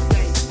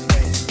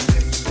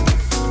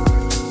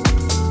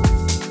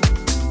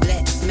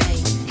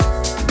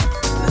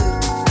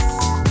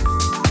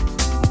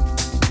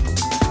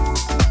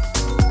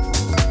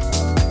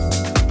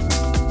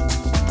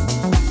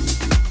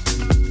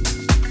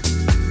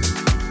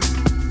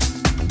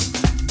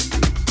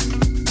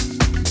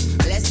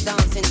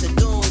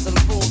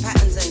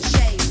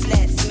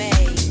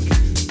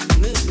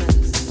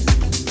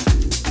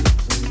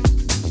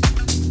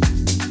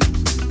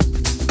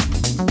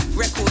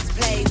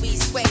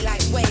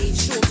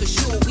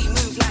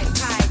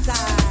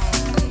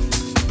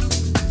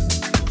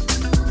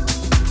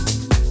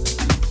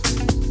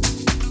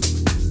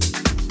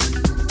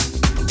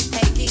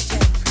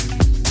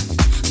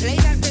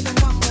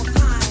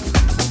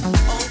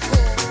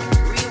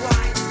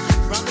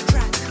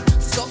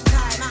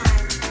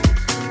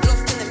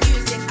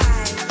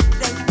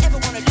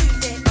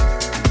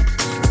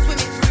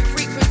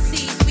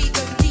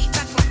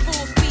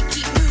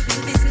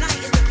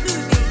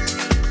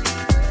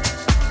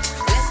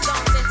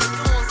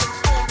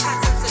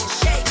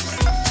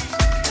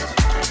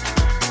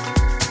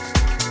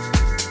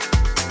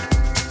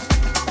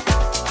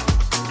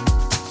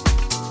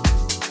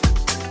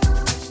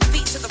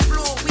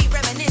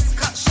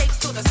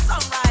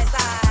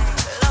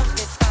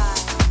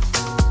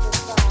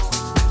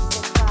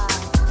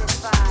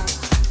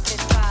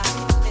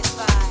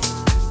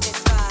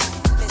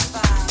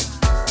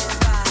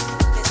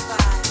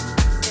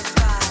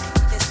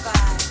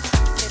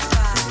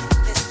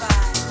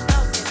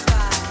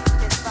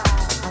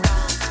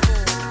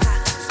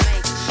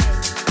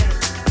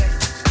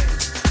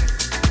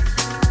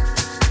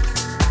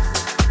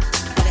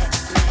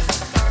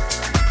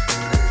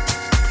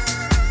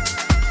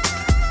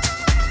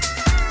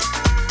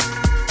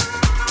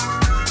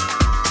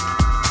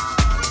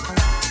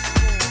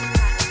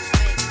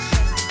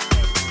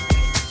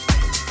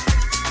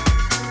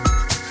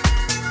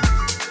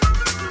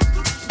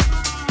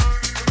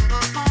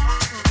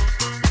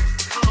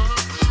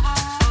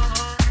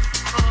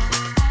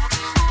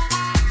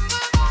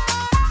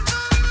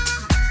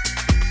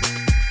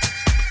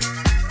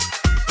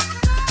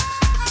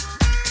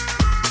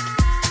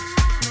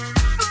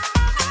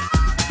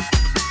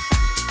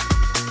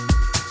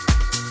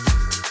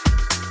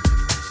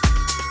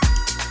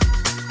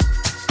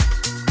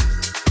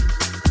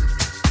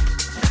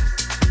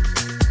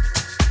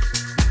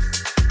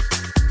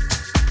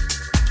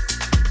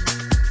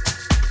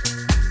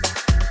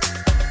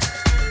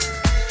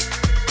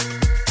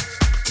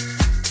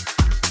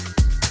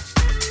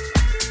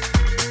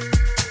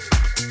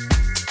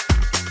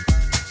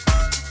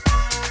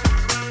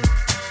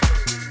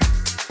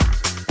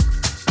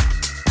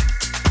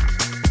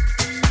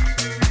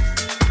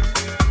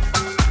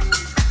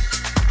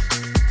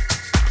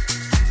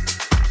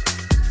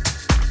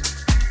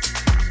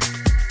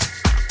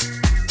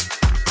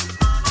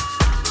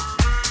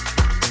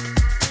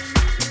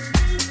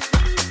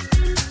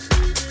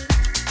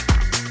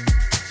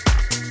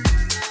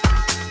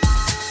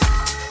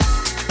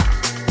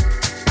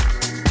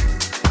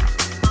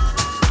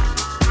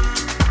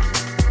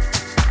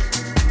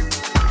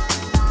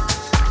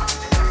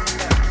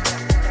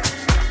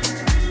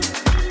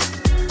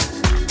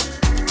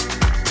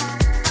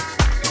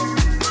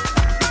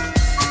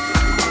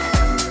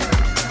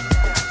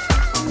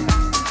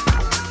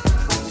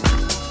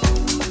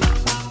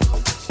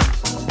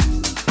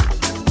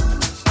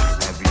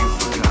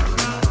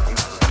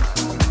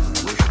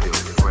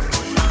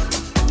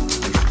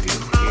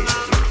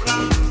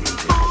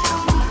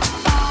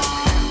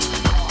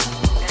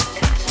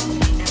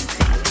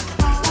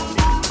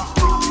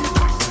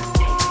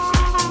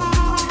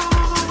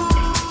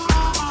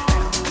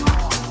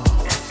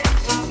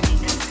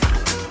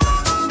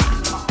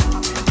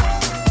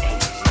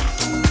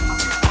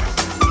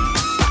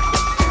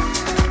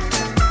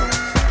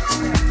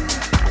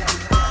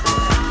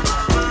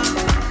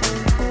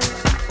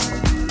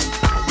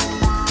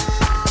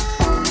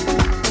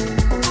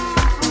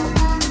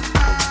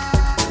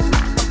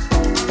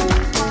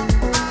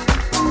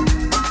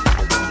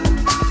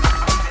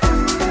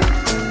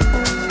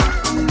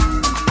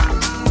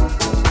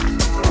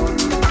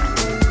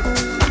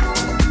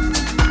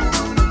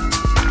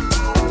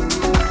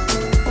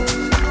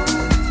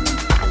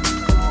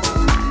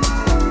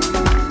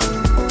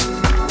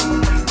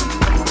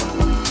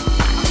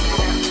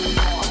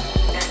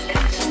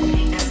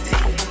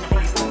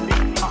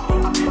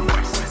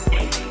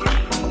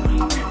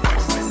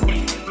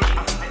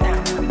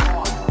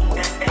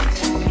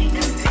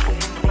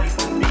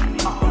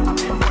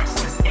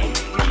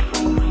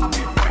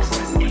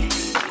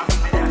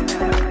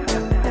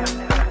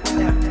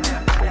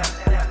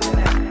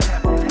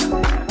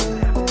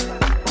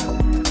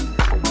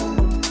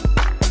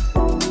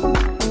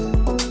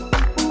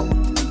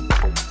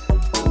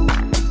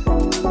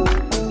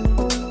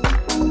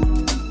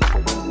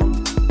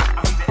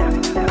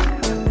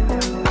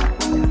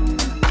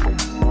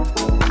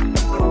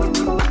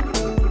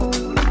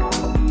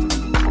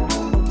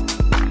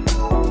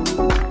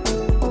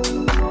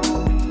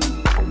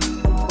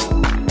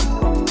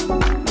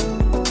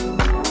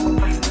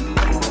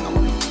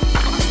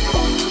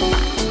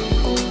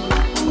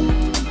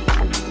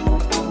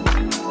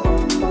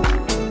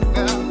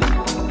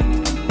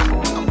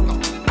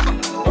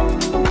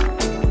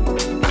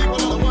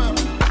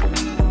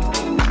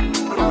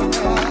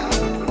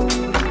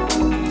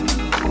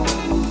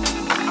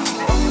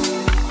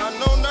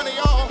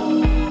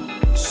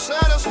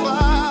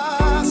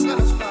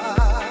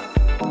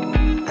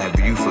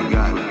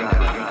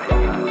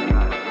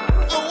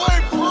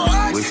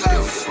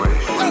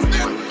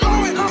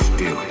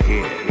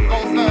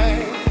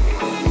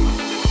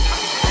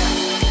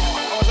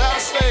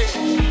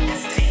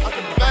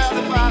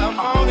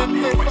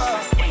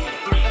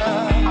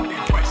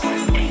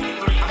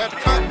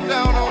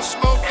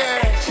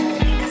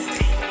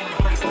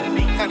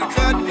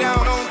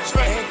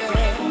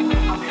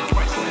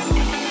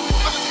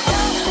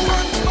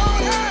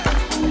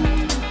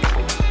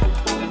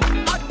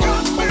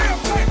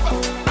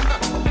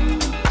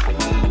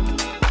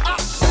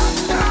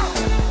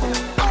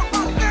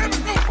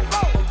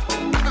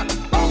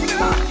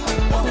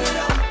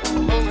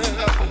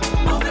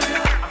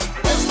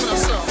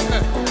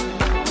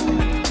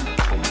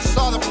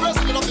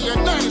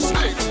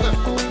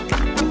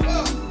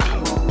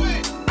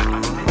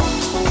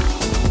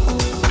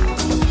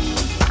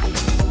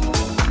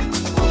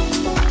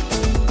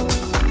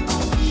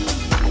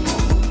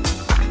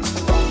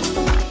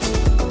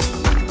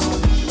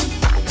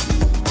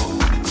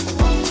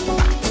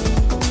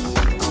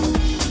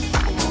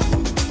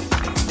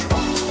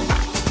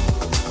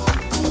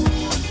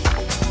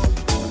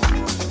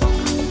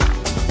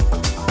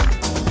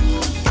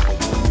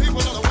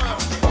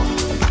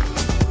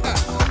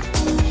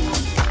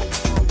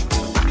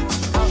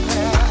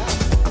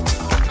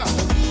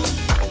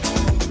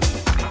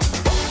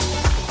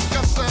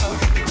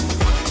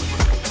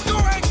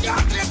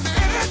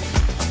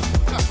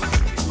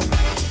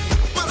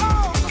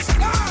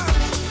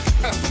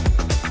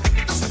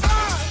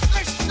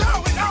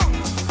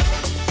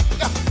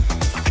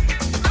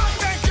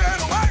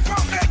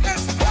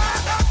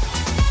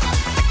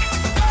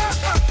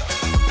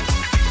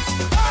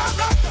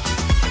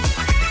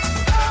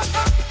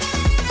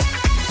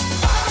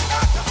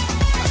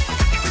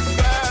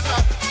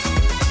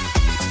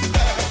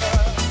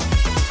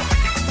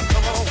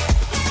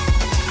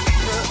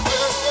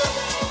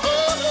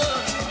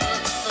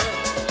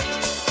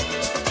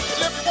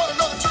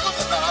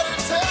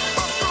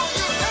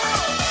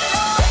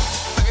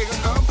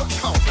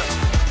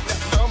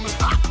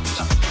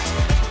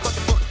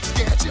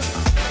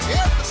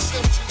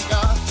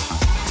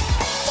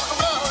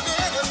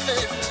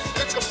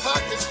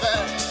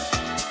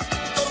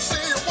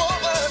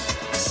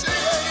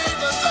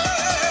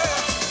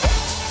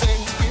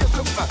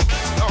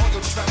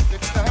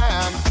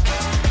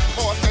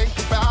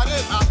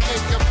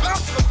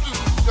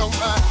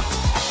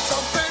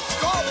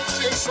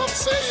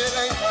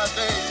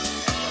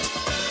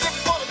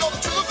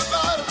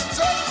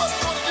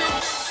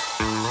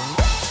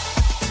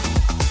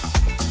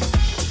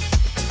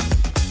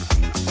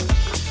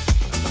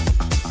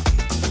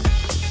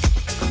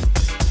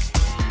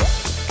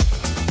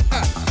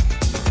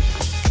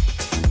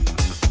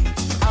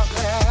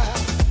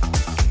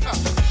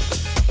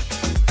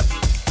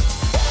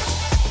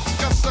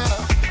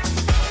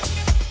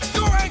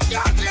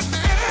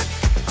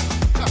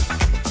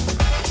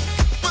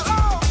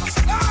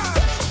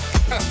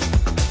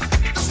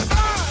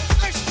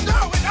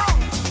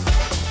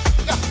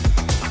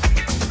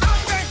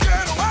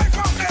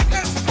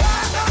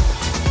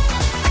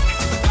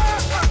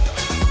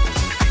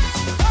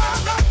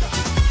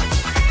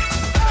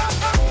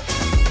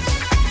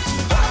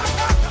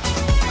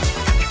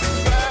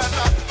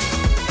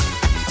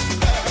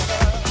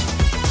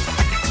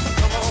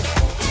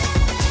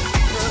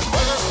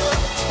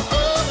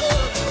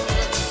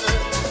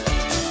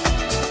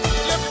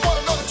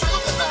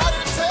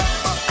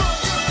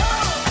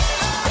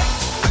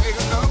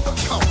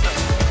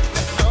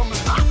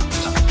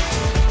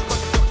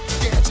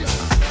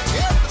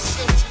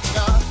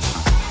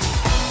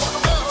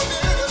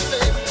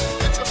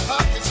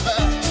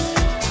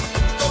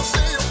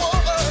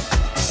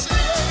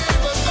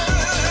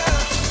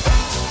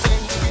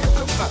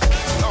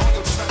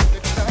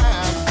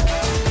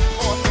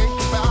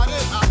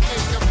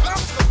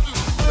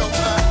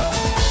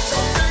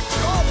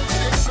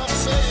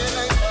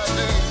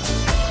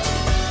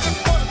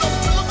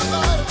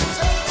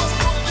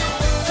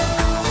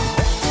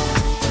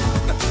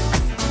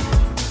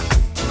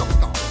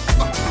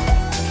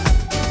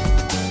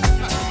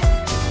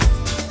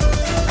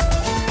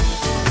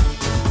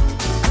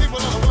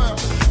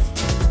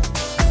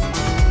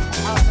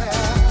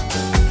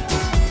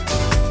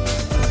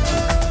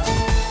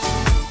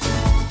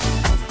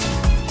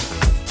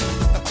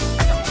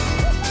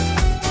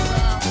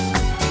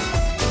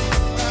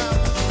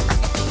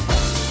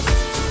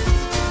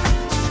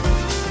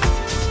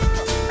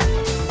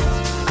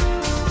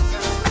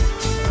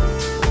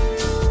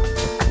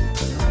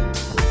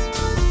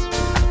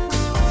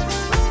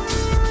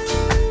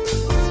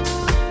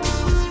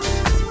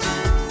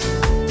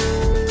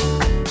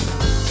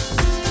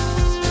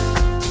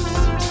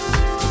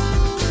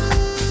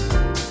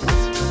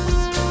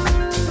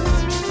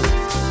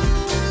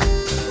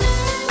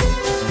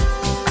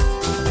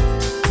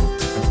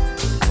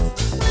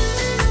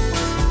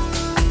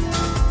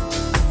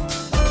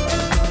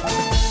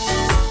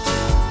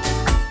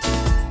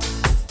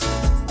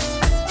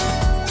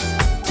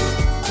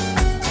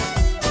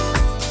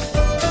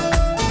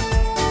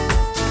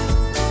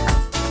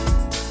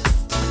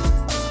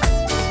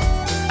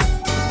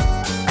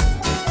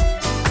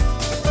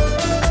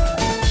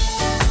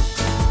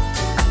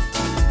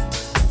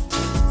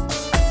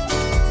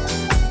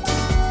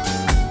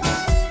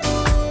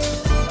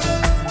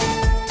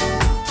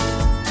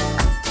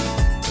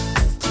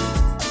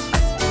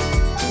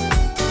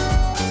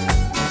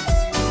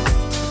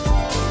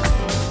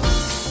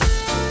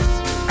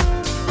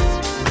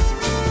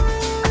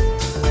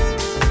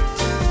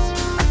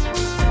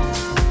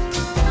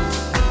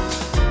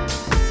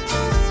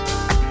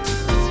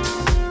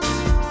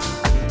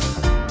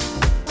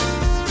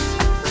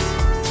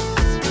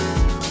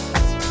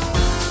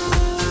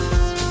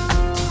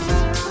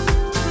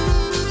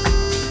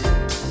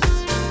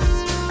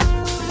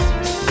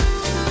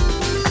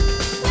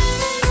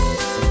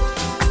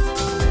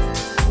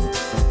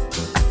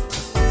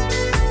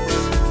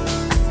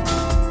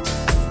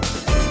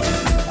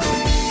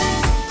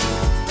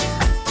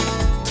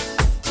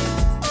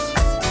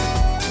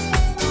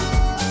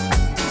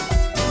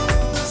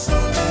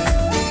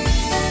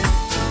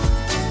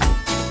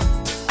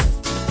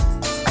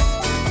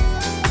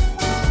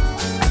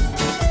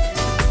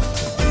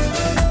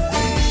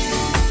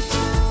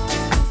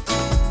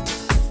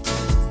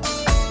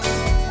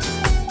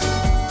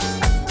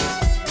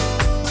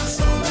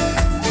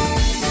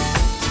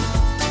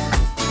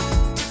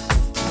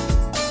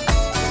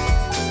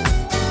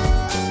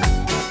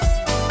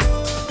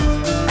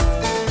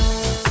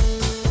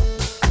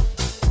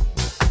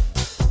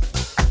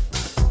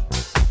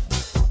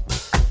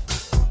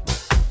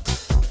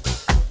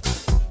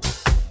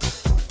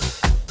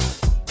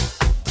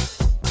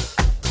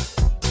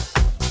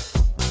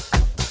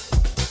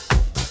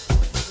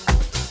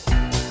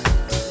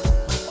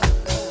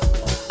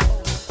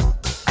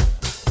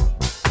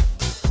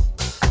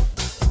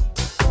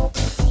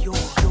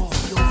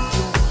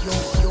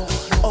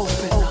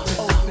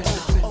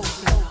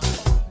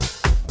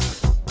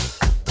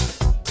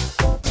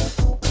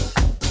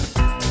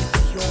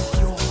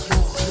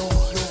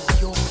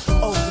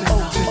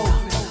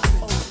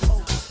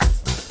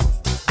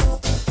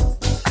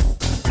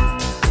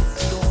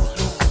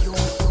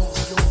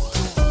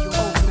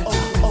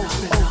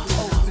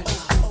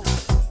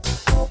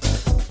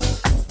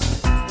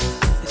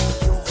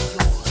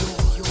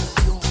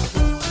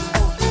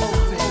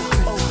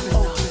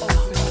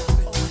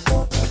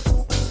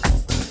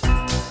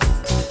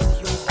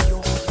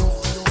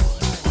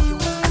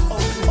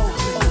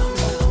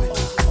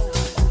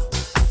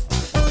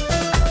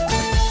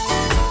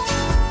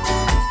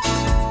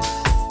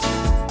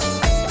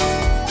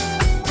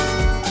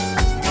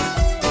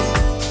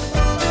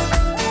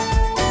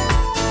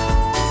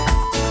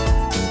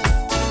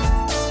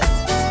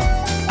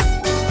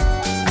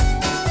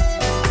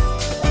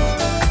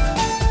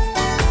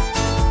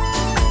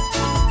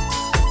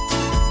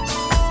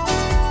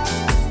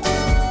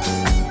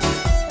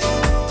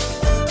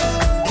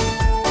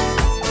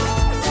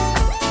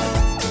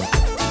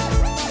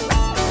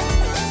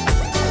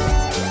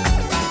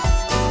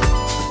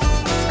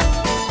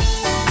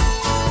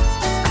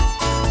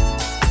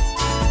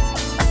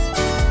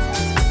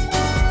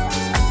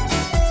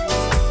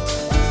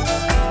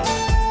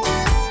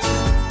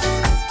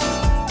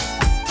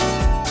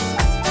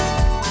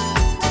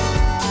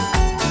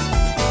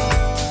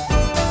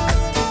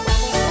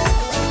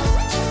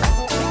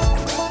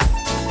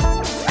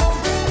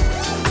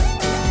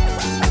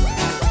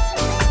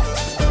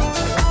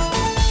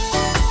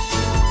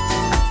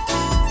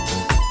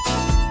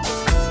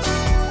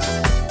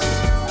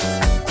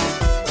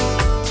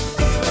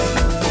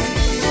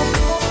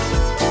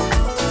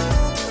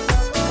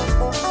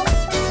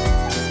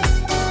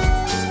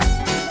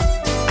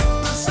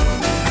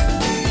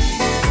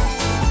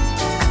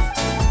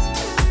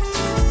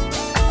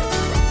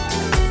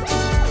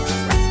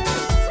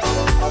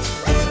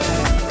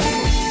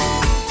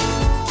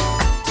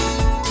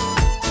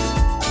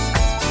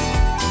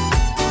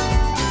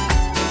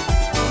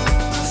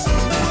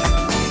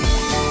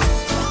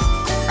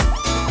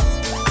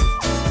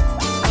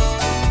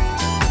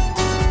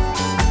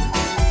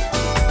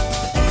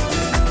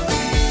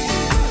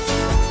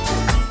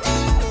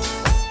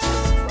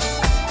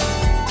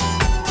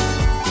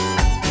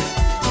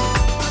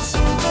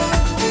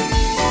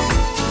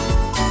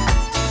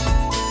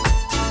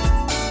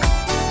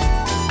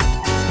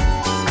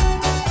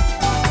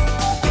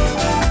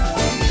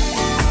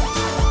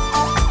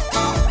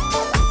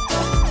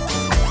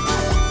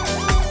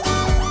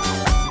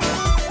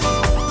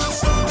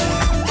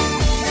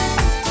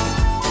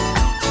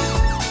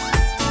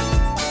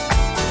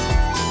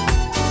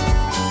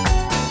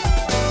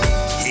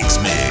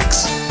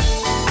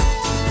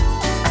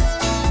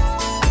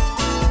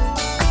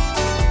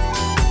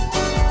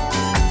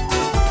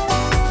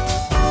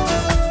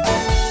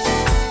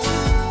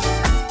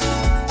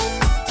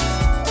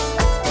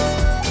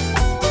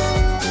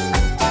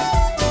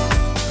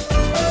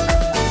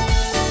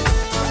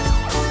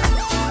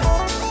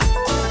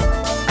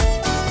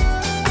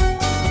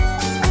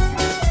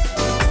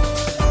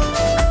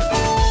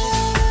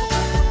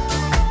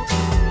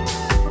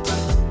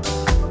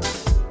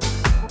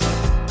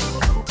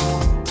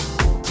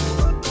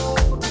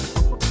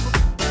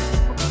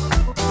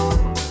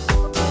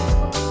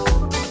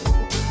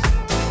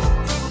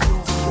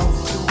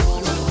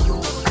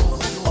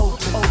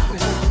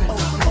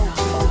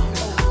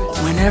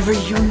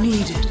 whenever you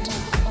need it.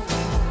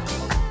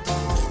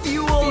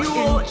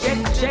 Fuel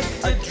inject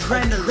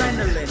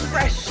adrenaline.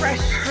 Fresh,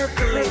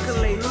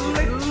 percolating,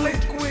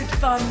 liquid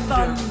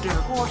thunder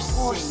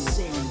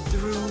coursing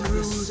through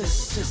the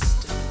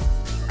system.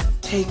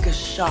 Take a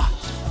shot.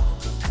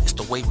 It's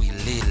the way we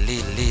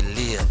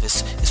live.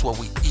 It's what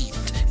we eat.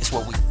 It's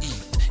what we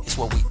eat. It's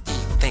what we eat.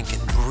 Think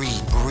and breathe.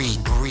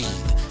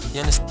 You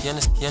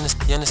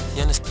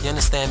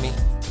understand me?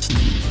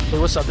 Hey,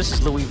 what's up? This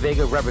is Louie,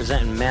 Vega,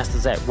 representing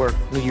Masters at Work,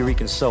 New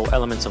Eurekan Soul,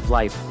 Elements of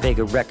Life,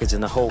 Vega Records,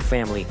 and the whole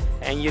family.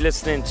 And you're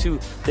listening to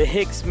the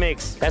Hicks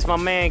Mix. That's my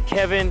man,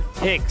 Kevin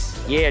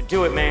Hicks. Yeah,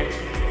 do it, man.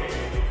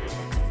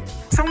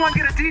 Someone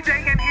get a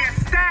DJ in here.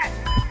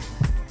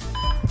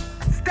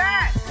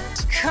 Stat!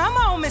 Come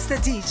on, Mr.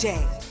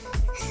 DJ.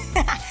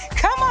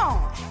 Come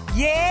on.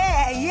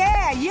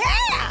 Yeah.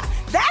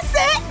 That's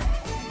it.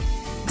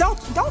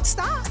 Don't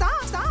stop.